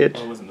 hit.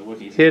 oh, it wasn't the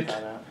Wookiees. Hit.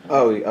 Found out.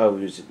 Oh, it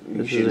was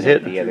This is shooting a hit.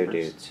 at the other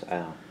dudes.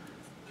 Oh.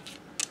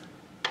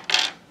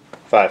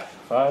 5.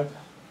 5.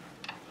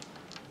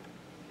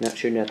 Not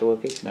shooting at the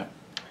Wookiees? No.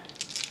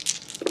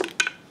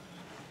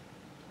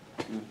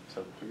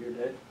 So 3 are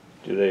dead.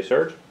 Do they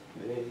surge?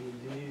 They do.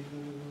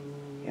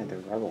 Yeah, they're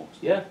rebels.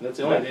 Yeah, that's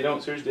the only. They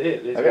don't surge to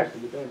hit. They Okay. surge to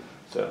defend.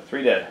 So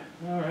 3 dead.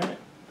 All right.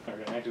 We're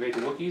going to activate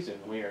the Wookiees,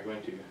 and we are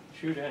going to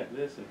shoot at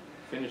this and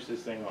finish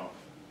this thing off.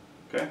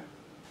 Okay.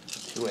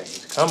 2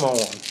 A's. Come on.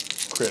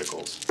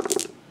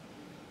 Criticals.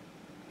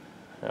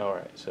 All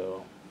right.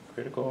 So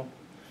critical.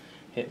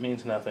 Hit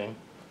means nothing.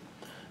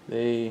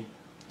 They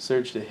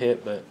surge to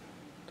hit, but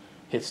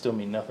hits still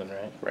mean nothing,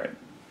 right? Right.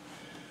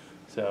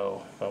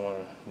 So if I want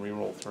to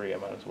re-roll 3, I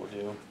might as well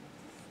do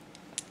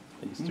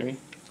these 3.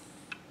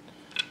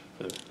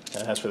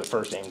 And that's for the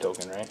first aim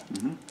token, right?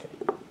 Mm-hmm.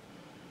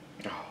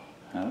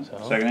 Okay.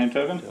 So- Second name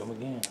token? Do them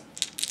again.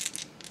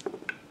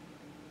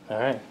 All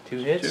right, 2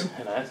 hits, 2.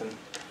 and that's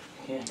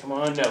yeah. Come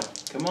on, no.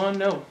 Come on,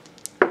 no.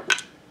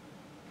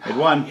 Hit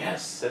 1.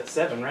 Yes, that's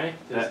 7, right?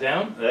 That's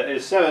down. That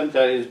is 7.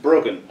 That is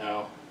broken. Oh,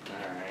 all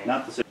right.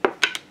 Not the 6.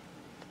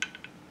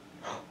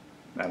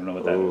 I don't know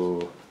what that is.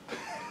 Ooh.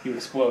 You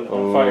explode on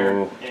Oh.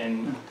 fire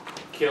and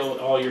kill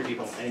all your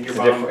people and your It's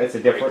bomb. it's a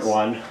different breaks.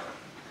 one.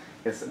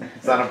 It's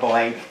not a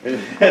blank.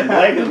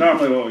 Blank is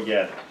normally what we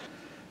get.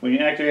 When you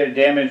activate a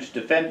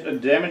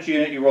damage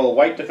unit, you roll a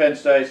white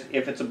defense dice.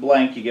 If it's a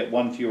blank, you get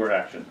 1 fewer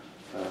action.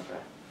 Okay.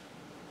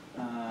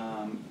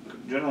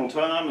 General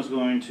Tom is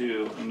going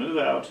to move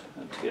out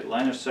to get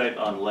line of sight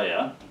on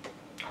Leia.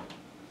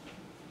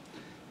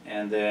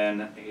 And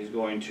then he's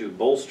going to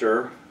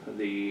bolster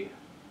the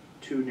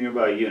 2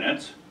 nearby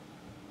units.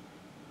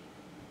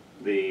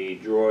 The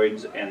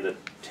droids and the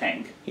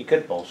tank. He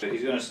could So bullshit.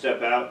 he's going to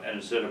step out, and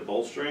instead of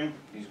bolstering,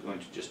 he's going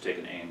to just take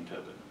an aim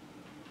token.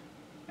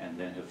 And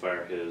then he'll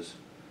fire his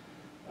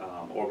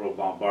orbital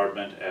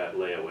bombardment at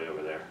Leia way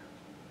over there.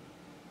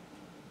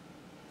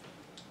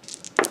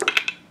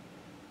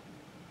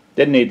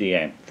 Didn't need the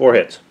aim. 4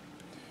 hits.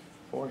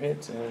 4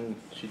 hits, and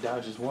she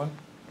dodges 1.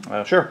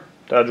 Sure.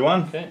 Dodge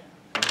 1. Okay.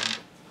 Okay.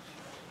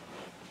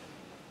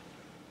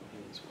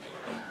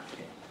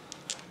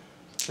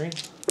 3.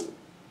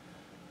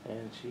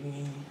 And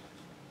she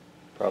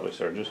Probably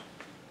surges.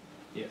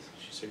 Yes,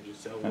 she surges,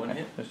 so one Okay.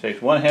 hit. This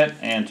takes 1 hit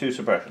and 2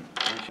 suppression.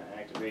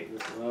 Activate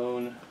this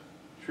lone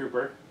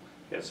trooper.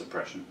 He has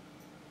suppression.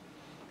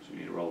 So you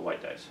need to roll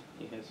white dice.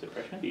 He has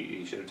suppression.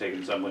 He should have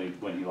taken some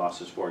when he lost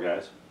his 4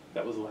 guys.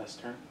 That was the last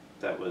turn.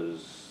 That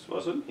was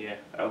it? Yeah,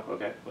 Oh,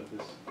 okay. was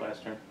this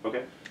last turn.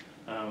 Okay.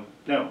 Um,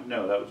 No,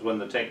 that was when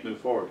the tank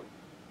moved forward.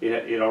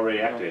 It already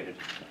activated.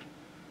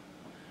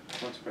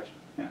 one suppression.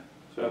 Yeah.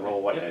 So Okay,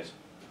 roll white yep. dice.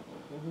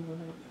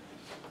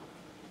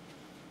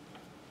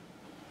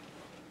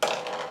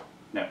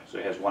 No, so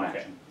he has 1 Okay.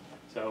 action.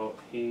 So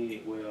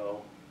he's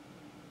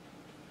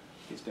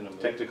gonna move.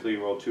 Technically,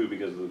 you roll 2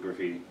 because of the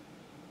graffiti.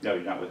 No,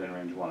 you're not within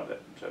range 1 of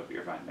it, so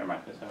you're fine. Never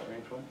mind. That's not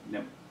range one?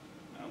 Nope.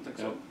 I don't think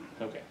so.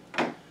 Nope. Okay.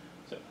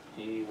 So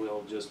he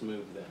will just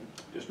move then.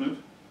 Just move.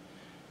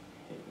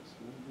 His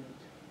movement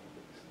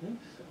is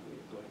this, so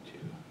we're going to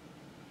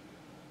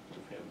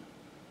move him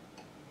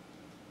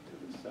to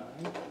the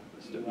side.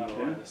 Still out of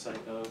line of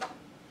sight of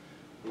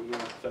the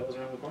fellows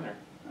around the corner.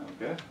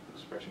 Okay.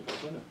 Expression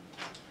goes with him.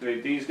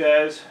 Great. These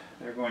guys,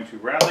 they're going to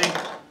rally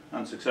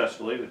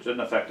unsuccessfully, which doesn't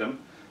affect them.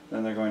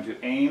 Then they're going to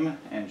aim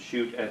and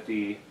shoot at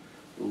the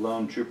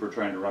lone trooper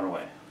trying to run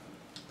away.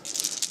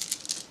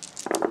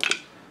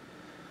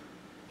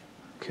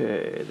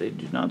 Okay, they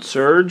do not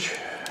surge.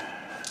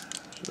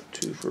 So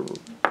 2 for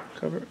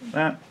cover.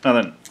 That.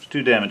 Nothing. It's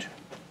 2 damage.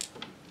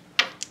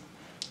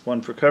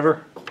 1 for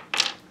cover.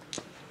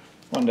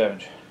 1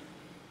 damage.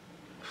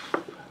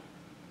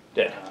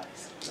 Dead.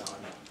 Nice.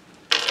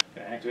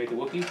 Gonna activate the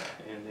Wookiees,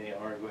 and they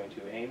are going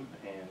to aim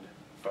and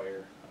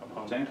fire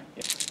upon Same?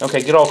 Yeah.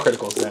 Okay, get all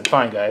criticals then.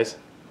 Fine, guys.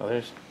 Well,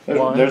 there's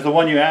one. There's the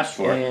one you asked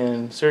for.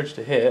 And surge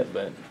to hit,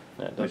 but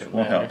that Which doesn't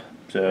won't matter. help.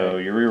 So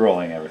you're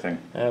re-rolling everything.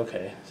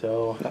 Okay,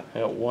 so I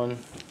got 1.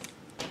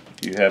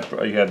 You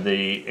have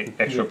the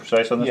extra Yeah.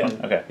 precise on this Yeah.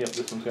 one? Okay. Yep,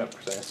 this one's got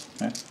precise.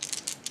 Okay.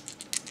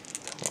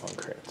 Come on,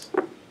 crits.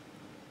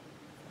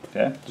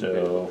 Okay,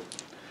 so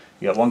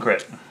you got 1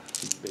 crit.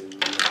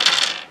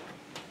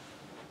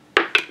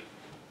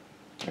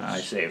 I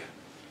save.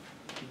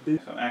 So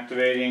I'm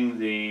activating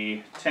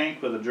the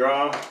tank with a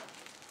draw.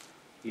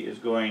 He is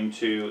going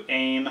to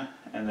aim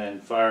and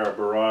then fire a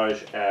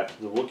barrage at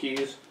the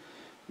Wookiees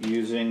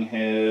using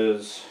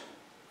his,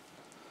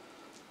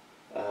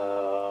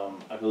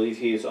 I believe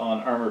he's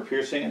on armor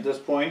piercing at this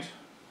point,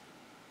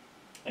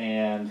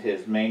 and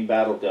his main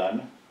battle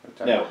gun.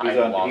 No,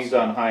 he's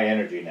on high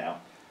energy now.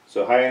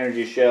 So high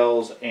energy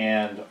shells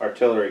and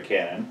artillery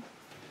cannon.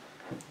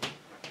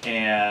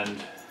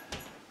 And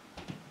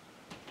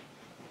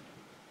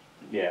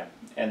yeah,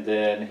 and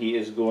then he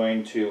is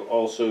going to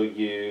also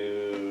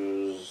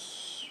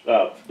use,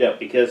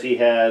 because he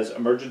has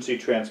emergency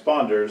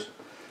transponders,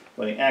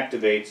 when he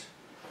activates,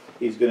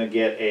 he's going to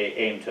get a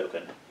aim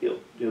token. He'll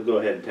go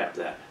ahead and tap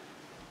that.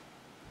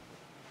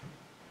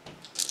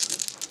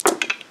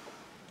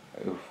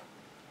 Oof.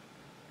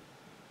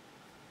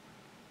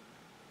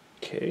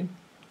 Okay.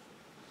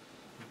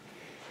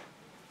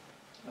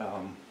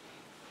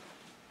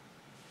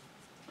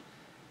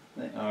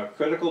 They are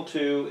critical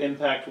to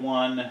impact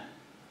 1,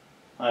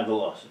 high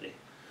velocity.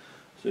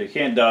 So you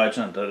can't dodge,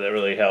 not that that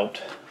really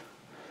helped.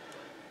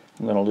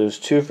 I'm going to lose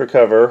 2 for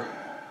cover,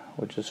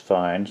 which is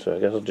fine, so I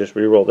guess I'll just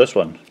re-roll this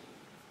one.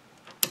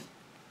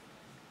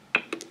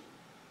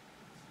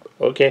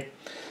 Okay,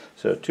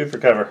 so 2 for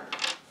cover.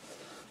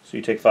 So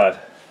you take 5.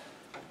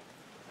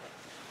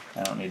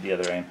 I don't need the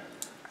other aim.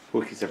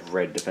 Wookiees have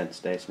red defense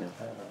dice now.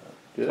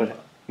 Do they?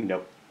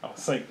 Nope. I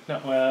was like,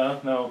 no,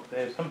 well, no,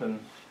 there's something.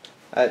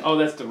 Uh, Oh,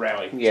 that's the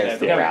rally. Yeah, it's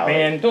the Damn it, rally.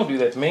 Man, don't do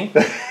that to me.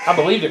 I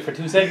believed it for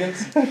 2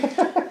 seconds.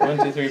 1,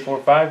 2, 3, 4,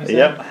 5. You said?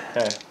 Yep.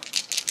 Okay.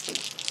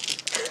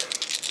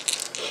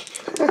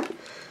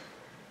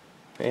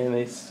 And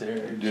they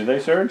surge. Do they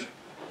surge?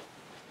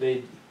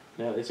 They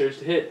surge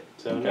to hit.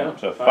 So Okay, no.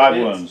 so 5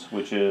 hits. wounds,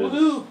 which is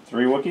Woohoo!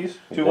 3 Wookiees?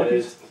 2 That Wookiees?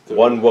 is th-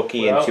 1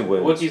 Wookiee well, and 2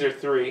 wounds. Wookiees are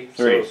 3.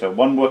 3, so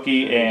 1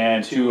 Wookiee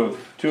and 2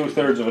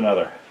 thirds of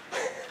another.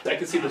 I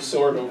can see the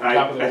sword over I-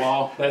 top of the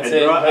wall. That's I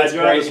it. draw, That's I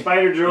draw the great.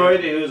 spider droid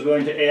who's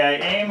going to AI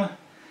aim,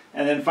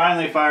 and then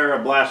finally fire a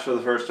blast for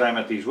the first time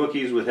at these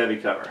Wookiees with heavy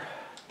cover.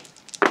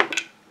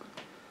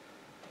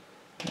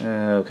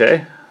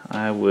 Okay,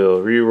 I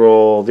will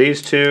re-roll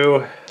these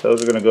 2.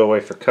 Those are going to go away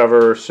for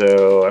cover,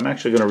 so I'm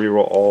actually going to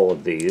re-roll all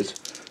of these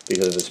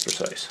because it's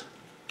precise.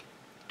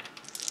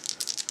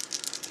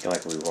 I feel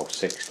like we roll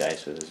 6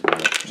 dice with as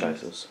many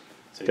precises.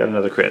 So Got yeah.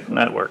 another crit, and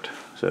that worked.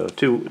 So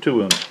 2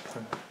 wounds.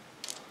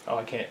 Oh,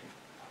 I can't.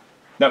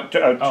 No, 2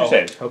 Oh,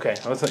 saves. okay.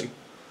 I was like,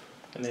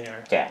 and they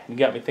are. Yeah. You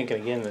got me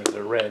thinking again that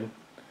they're red.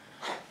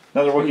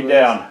 Another Wookiee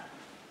down.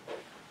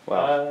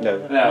 Well,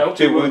 no. Nope.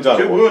 2 wounds on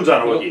 2 a Wookiee. wounds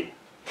on a Nope. Wookiee.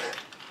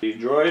 These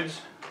droids,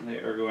 they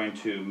are going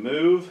to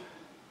move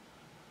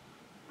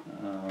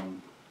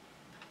using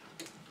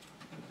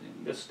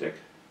this stick.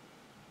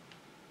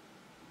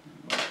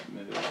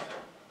 Move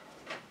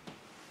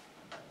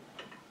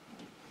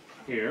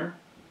here.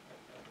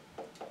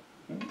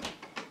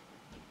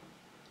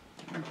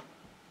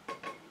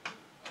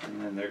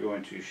 And then they're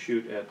going to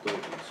shoot at the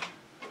Wookiees.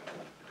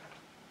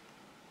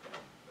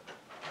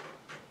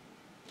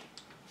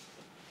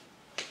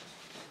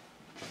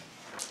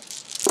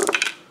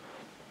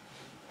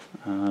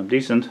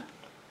 Decent.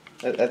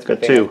 That's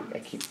Got good. two. I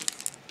keep.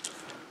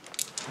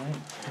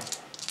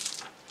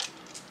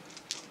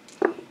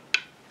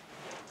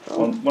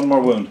 One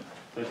more wound.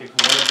 So I take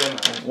one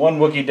of them. One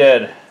Wookiee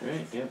dead,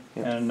 Right, yep.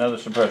 and another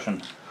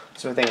suppression.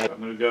 So I think. I'm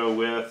going to go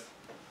with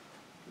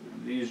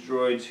these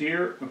droids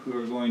here, who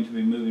are going to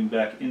be moving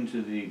back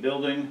into the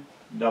building,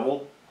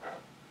 double.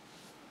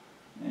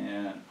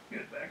 And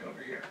get it back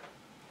over here.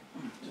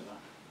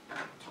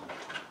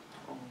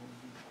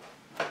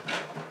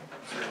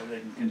 So they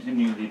can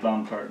continue the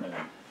bomb cart moving.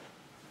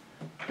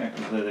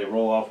 Technically they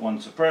roll off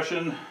one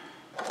suppression.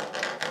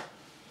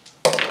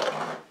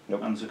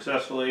 Nope.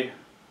 Unsuccessfully.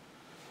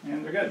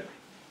 And they're good.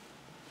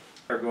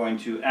 They're going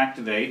to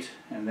activate,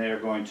 and they are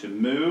going to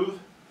move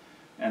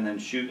and then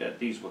shoot at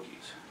these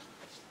Wookiees.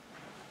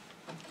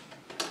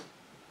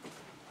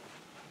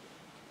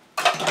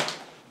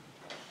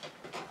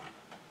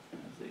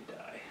 As they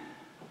die.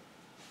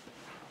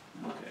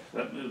 Okay, so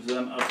that moves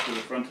them up to the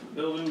front of the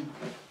building.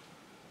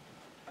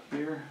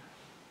 Here.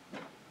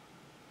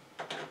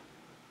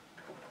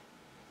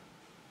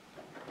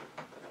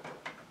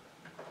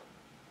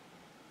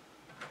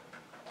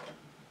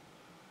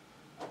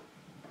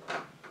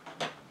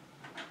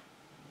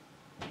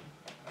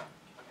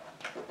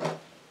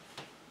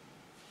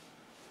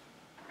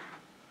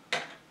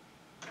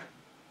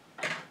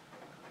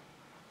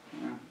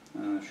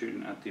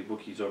 Shooting at the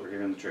Wookiees over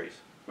here in the trees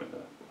with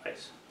the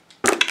ice.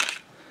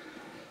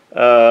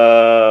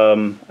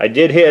 I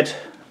did hit,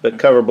 but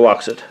cover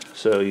blocks it,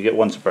 so you get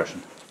one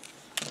suppression.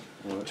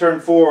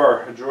 Turn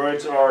 4.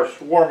 Droids are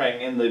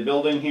swarming in the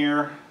building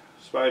here.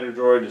 Spider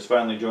droid is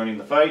finally joining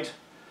the fight.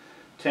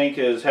 Tank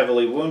is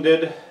heavily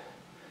wounded.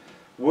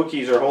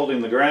 Wookiees are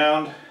holding the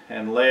ground,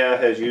 and Leia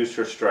has used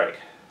her strike.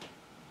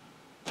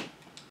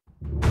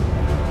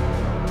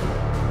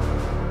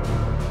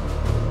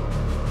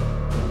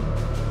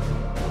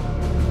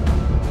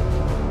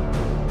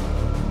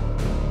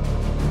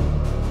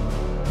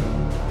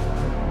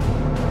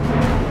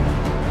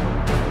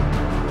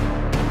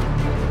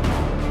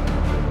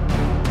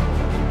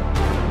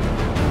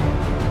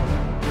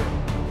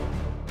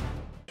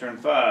 Turn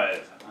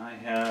 5. I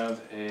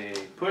have a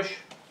push.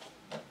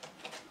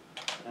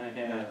 I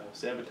have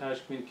sabotage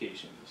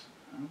communications.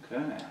 Okay.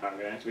 I'm going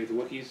to activate the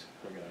Wookiees.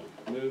 We're going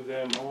to move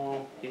them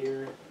all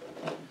here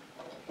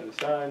to the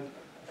side.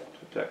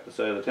 Attack the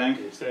side of the tank.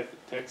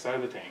 Attack side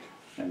of the tank.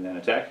 And then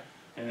attack.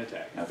 And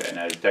attack. Okay,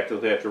 now you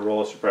technically have to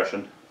roll a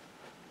suppression.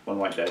 One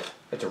white dice.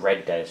 It's a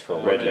red dice for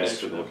Red red dice dice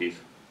for the for Wookiees.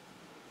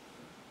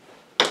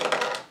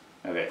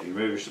 Okay, you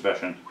remove your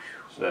suppression.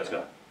 So that's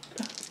gone.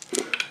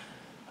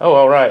 Oh,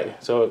 all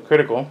right. So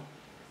critical.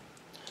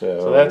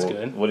 So that's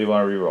good. What do you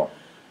want to reroll?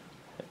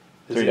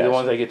 Is Three he the dice.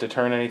 ones I get to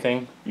turn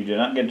anything? You do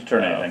not get to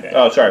turn Oh, anything. okay.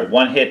 Oh, sorry.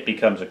 One hit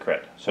becomes a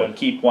crit. So One-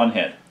 keep one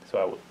hit. So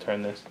I will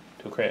turn this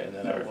to a crit, and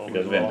then I will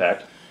Because of reroll.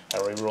 impact.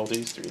 I'll reroll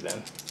these 3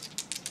 then.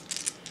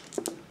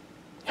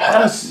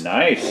 Yes!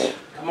 Nice.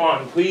 Come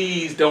on,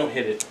 please don't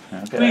hit it.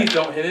 Okay. Please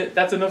don't hit it.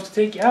 That's enough to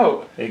take you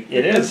out. It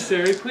If is.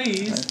 necessary,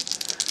 please.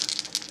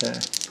 Okay.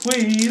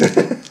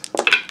 Please.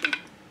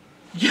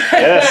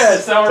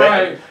 Yes! All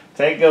right.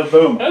 Take goes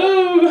boom.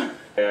 Oh!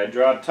 Okay, I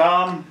draw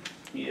Tom.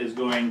 He is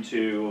going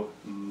to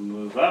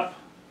move up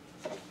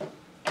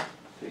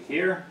to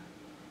here.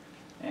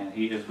 And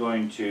he is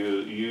going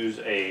to use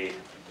a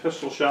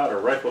pistol shot or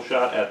rifle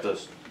shot at the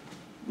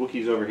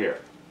Wookiees over here.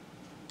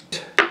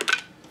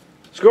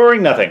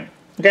 Scoring nothing.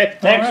 Okay,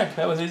 next. All right,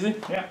 that was easy.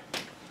 Yeah.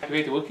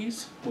 Activate the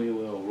Wookiees. We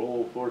will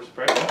roll for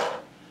suppression.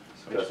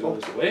 Successful.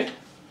 This away.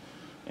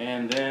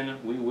 And then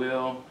we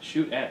will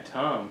shoot at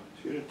Tom.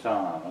 Shoot at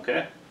Tom,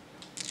 okay?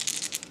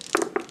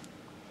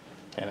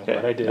 And I'm Okay.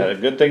 glad I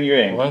did. Good thing you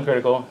aimed. 1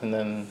 critical, and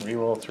then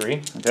reroll 3.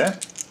 Okay.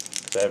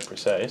 Because I have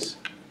precise.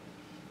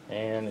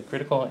 And a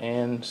critical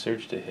and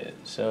surge to hit.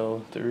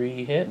 So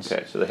 3 hits.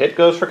 Okay, so the hit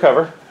goes for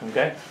cover.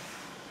 Okay.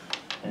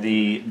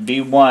 The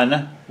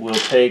B1 will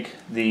take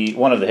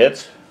one of the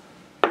hits,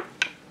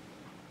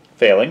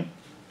 failing,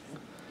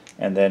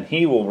 and then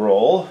he will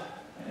roll,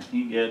 and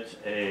he gets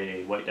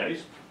a white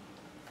dice,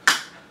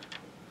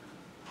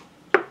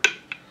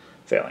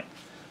 failing.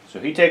 So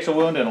he takes a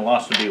wound and a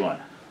loss to B1.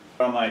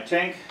 From my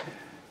tank,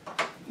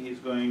 he's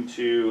going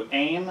to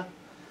aim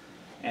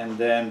and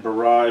then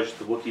barrage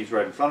the Wookiees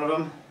right in front of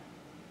him.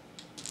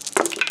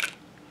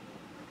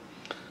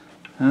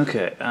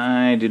 Okay,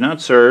 I do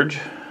not surge.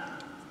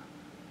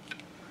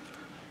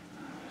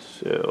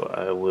 So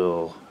I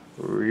will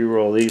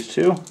re-roll these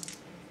 2.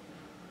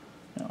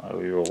 No, I'll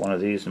re-roll one of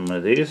these and one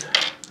of these.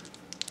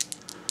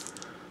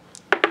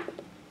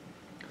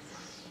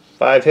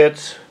 5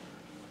 hits,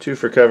 2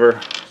 for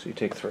cover, so you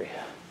take 3.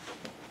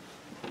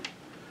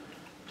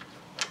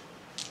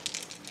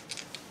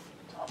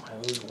 Oh, I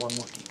lose 1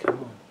 Wookiee. Come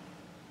on.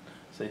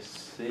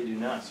 They do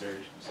not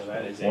surge. So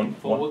that is a One-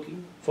 full one.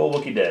 Wookiee. Full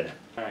Wookiee dead.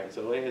 Alright,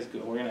 so Leia's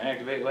good. We're going to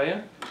activate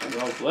Leia. She's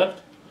on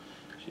left.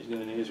 She's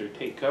going to use her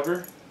take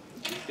cover.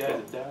 These guys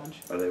at dodge.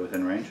 Are they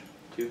within range?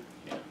 2.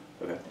 Yeah.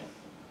 Okay.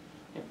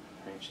 Yep.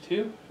 Range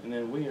 2. And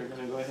then we are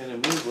going to go ahead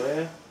and move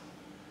Leia.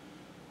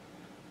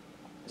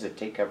 Is it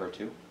take cover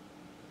 2?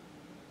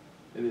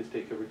 It is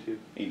take cover 2.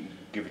 You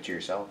give it to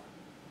yourself.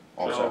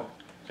 Also.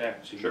 Yeah,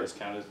 she Sure. does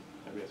count as,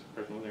 I guess,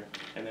 suppression with her.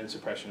 And then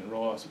suppression.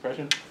 Roll off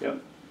suppression.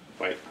 Yep.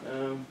 Fight.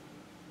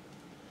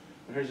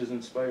 Hers is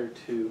inspire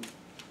 2.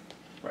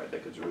 Right,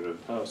 that gets rid of.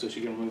 Oh, so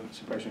she can remove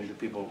suppression to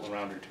people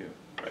around her too.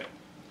 Right.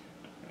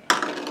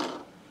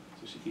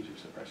 So she keeps her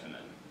suppression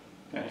then.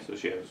 Okay, so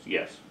she has,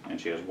 yes, and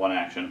she has 1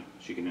 action.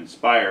 She can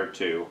inspire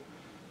 2,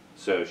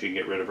 so she can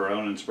get rid of her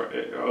own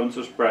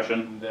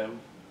suppression Them.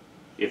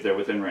 if they're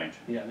within range.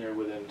 Yeah, they're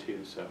within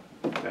 2, so.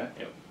 Okay.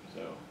 Yep.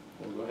 So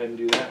we'll go ahead and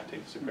do that.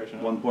 Take the suppression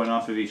off. 1 point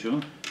off of each of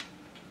them,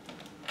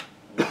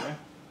 Okay.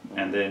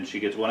 and then she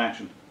gets 1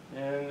 action.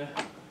 And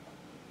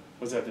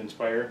was that the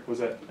inspire? Was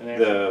that an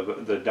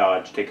action? The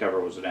dodge, take cover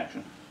was an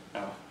action.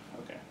 Oh,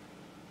 okay.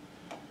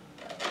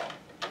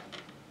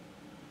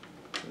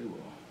 We will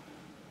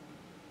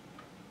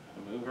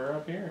move her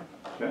up here.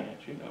 Okay.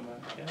 Can't shoot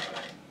nobody. Yeah.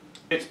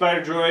 It's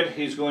Spider Droid,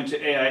 he's going to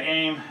AI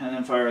aim, and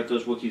then fire at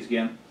those Wookiees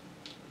again.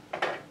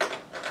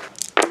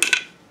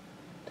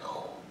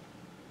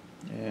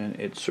 And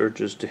it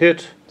surges to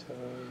hit.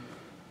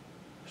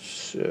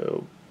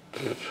 So,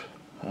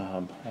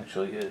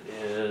 actually it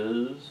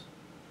is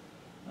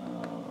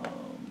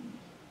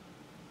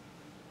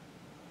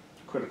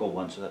critical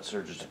 1, so that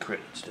surges to crit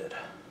instead.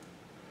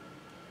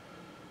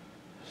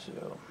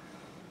 So,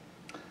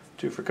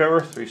 2 for cover,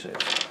 3 saves.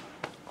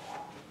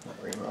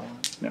 Not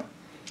reroll. No.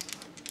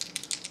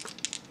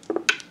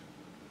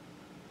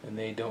 And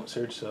they don't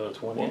surge, so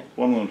it's 1 hit.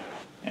 1 wound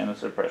and a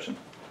suppression.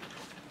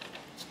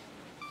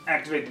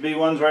 Activate the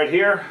B1s right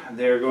here.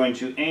 They're going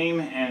to aim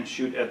and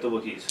shoot at the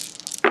Wookiees.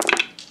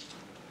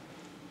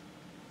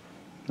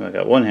 I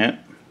got 1 hit.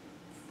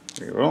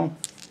 Reroll.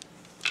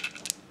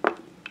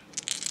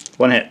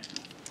 1 hit.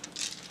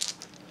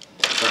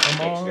 Come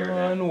Takes care of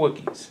that. on,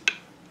 Wookiees.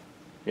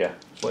 Yeah,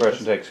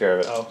 suppression takes care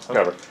of it. Oh, okay.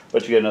 Cover.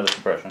 But you get another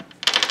suppression.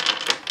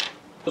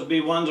 Those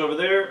B1s over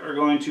there are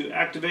going to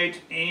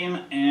activate, aim,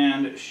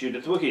 and shoot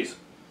at the Wookiees.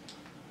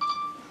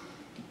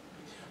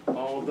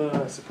 All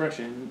the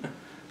suppression.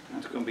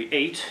 That's going to be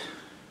 8.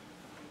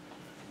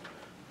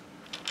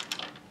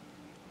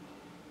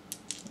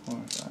 4,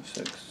 5,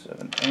 6,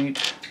 7,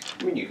 8.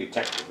 I mean, you could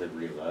technically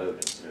reload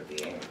instead of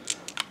the aim.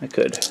 I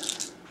could.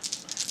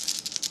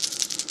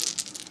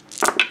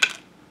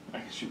 I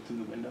can shoot through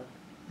the window.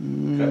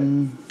 Okay.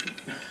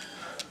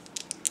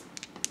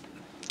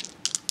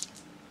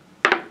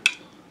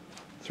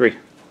 3.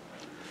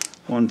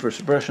 1 for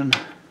suppression.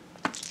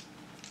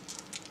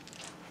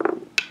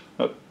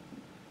 Oh,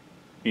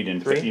 you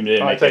didn't. 3? You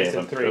didn't Oh, I make thought any you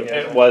of them. said 3, yeah.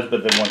 It was,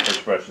 but then 1 for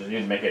suppression. You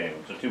didn't make any of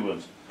them, so 2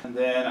 wounds. And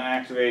then I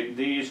activate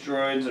these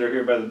droids that are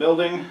here by the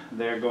building.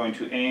 They're going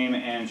to aim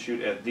and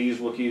shoot at these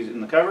Wookiees in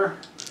the cover.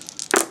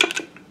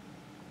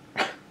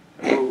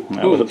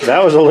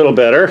 That was a little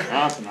better.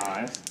 That's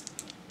nice.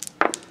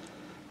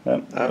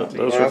 Yep, those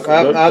there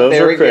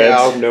are we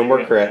crits. go. No more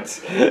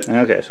crits.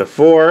 Okay, so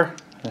 4.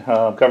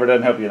 Cover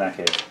doesn't help you in that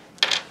case.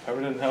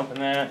 Cover doesn't help in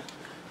that,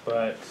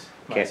 but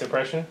my Okay.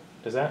 suppression,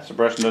 does that?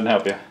 Suppression doesn't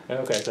help you.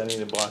 Okay, so I need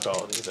to block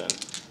all of these then.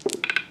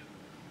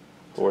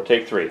 Or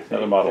take 3.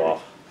 Another model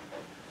off.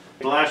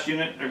 The last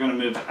unit are going to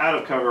move out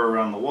of cover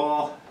around the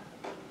wall,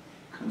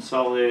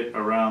 consolidate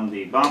around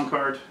the bomb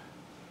cart,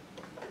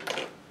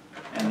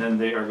 and then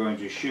they are going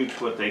to shoot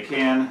what they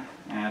can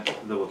at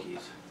the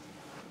Wookiees.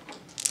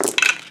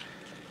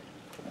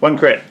 1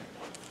 crit.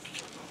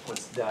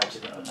 Let's dodge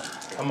it.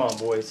 Come on,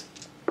 boys.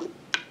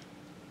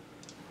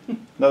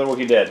 Another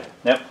Wookiee dead.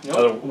 Yep, Nope.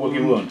 another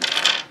Wookiee wound.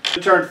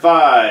 Turn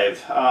 5.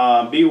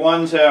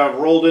 B1s have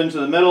rolled into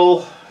the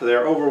middle.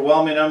 They're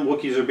overwhelming them.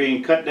 Wookiees are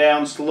being cut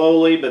down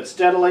slowly but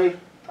steadily.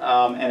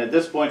 And at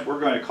this point, we're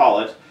going to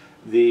call it.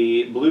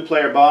 The blue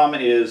player bomb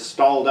is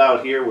stalled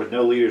out here with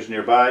no leaders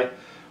nearby,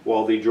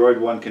 while the droid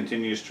 1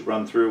 continues to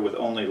run through with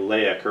only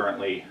Leia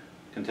currently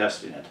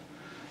contesting it.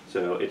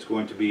 So it's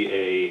going to be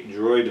a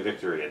droid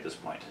victory at this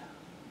point.